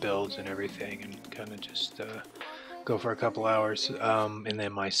builds and everything, and kind of just go for a couple hours. And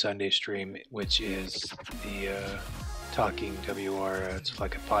then my Sunday stream, which is the Talking WR, it's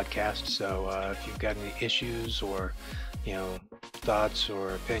like a podcast. So if you've got any issues or, you know, thoughts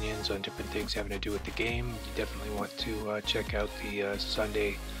or opinions on different things having to do with the game, you definitely want to check out the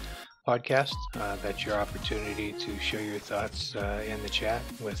Sunday podcast. That's your opportunity to share your thoughts in the chat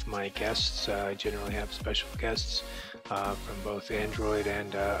with my guests. I generally have special guests from both Android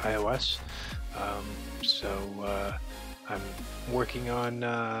and iOS. So I'm working on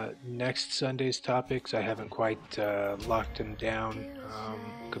next Sunday's topics. I haven't quite locked them down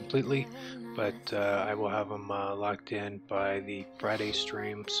completely, but I will have them locked in by the Friday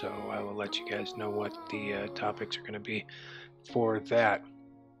stream, so I will let you guys know what the topics are going to be for that.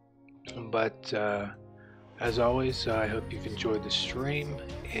 But as always, I hope you've enjoyed the stream,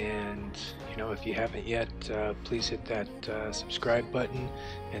 and you know, if you haven't yet, please hit that subscribe button,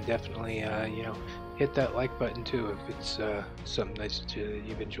 and definitely you know, hit that like button too if it's something that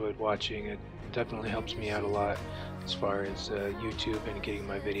you've enjoyed watching. It definitely helps me out a lot as far as YouTube and getting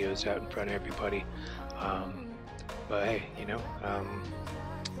my videos out in front of everybody. But hey, you know,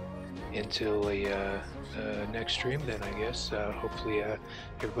 until a next stream then, I guess. Hopefully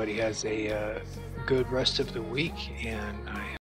everybody has a good rest of the week, and I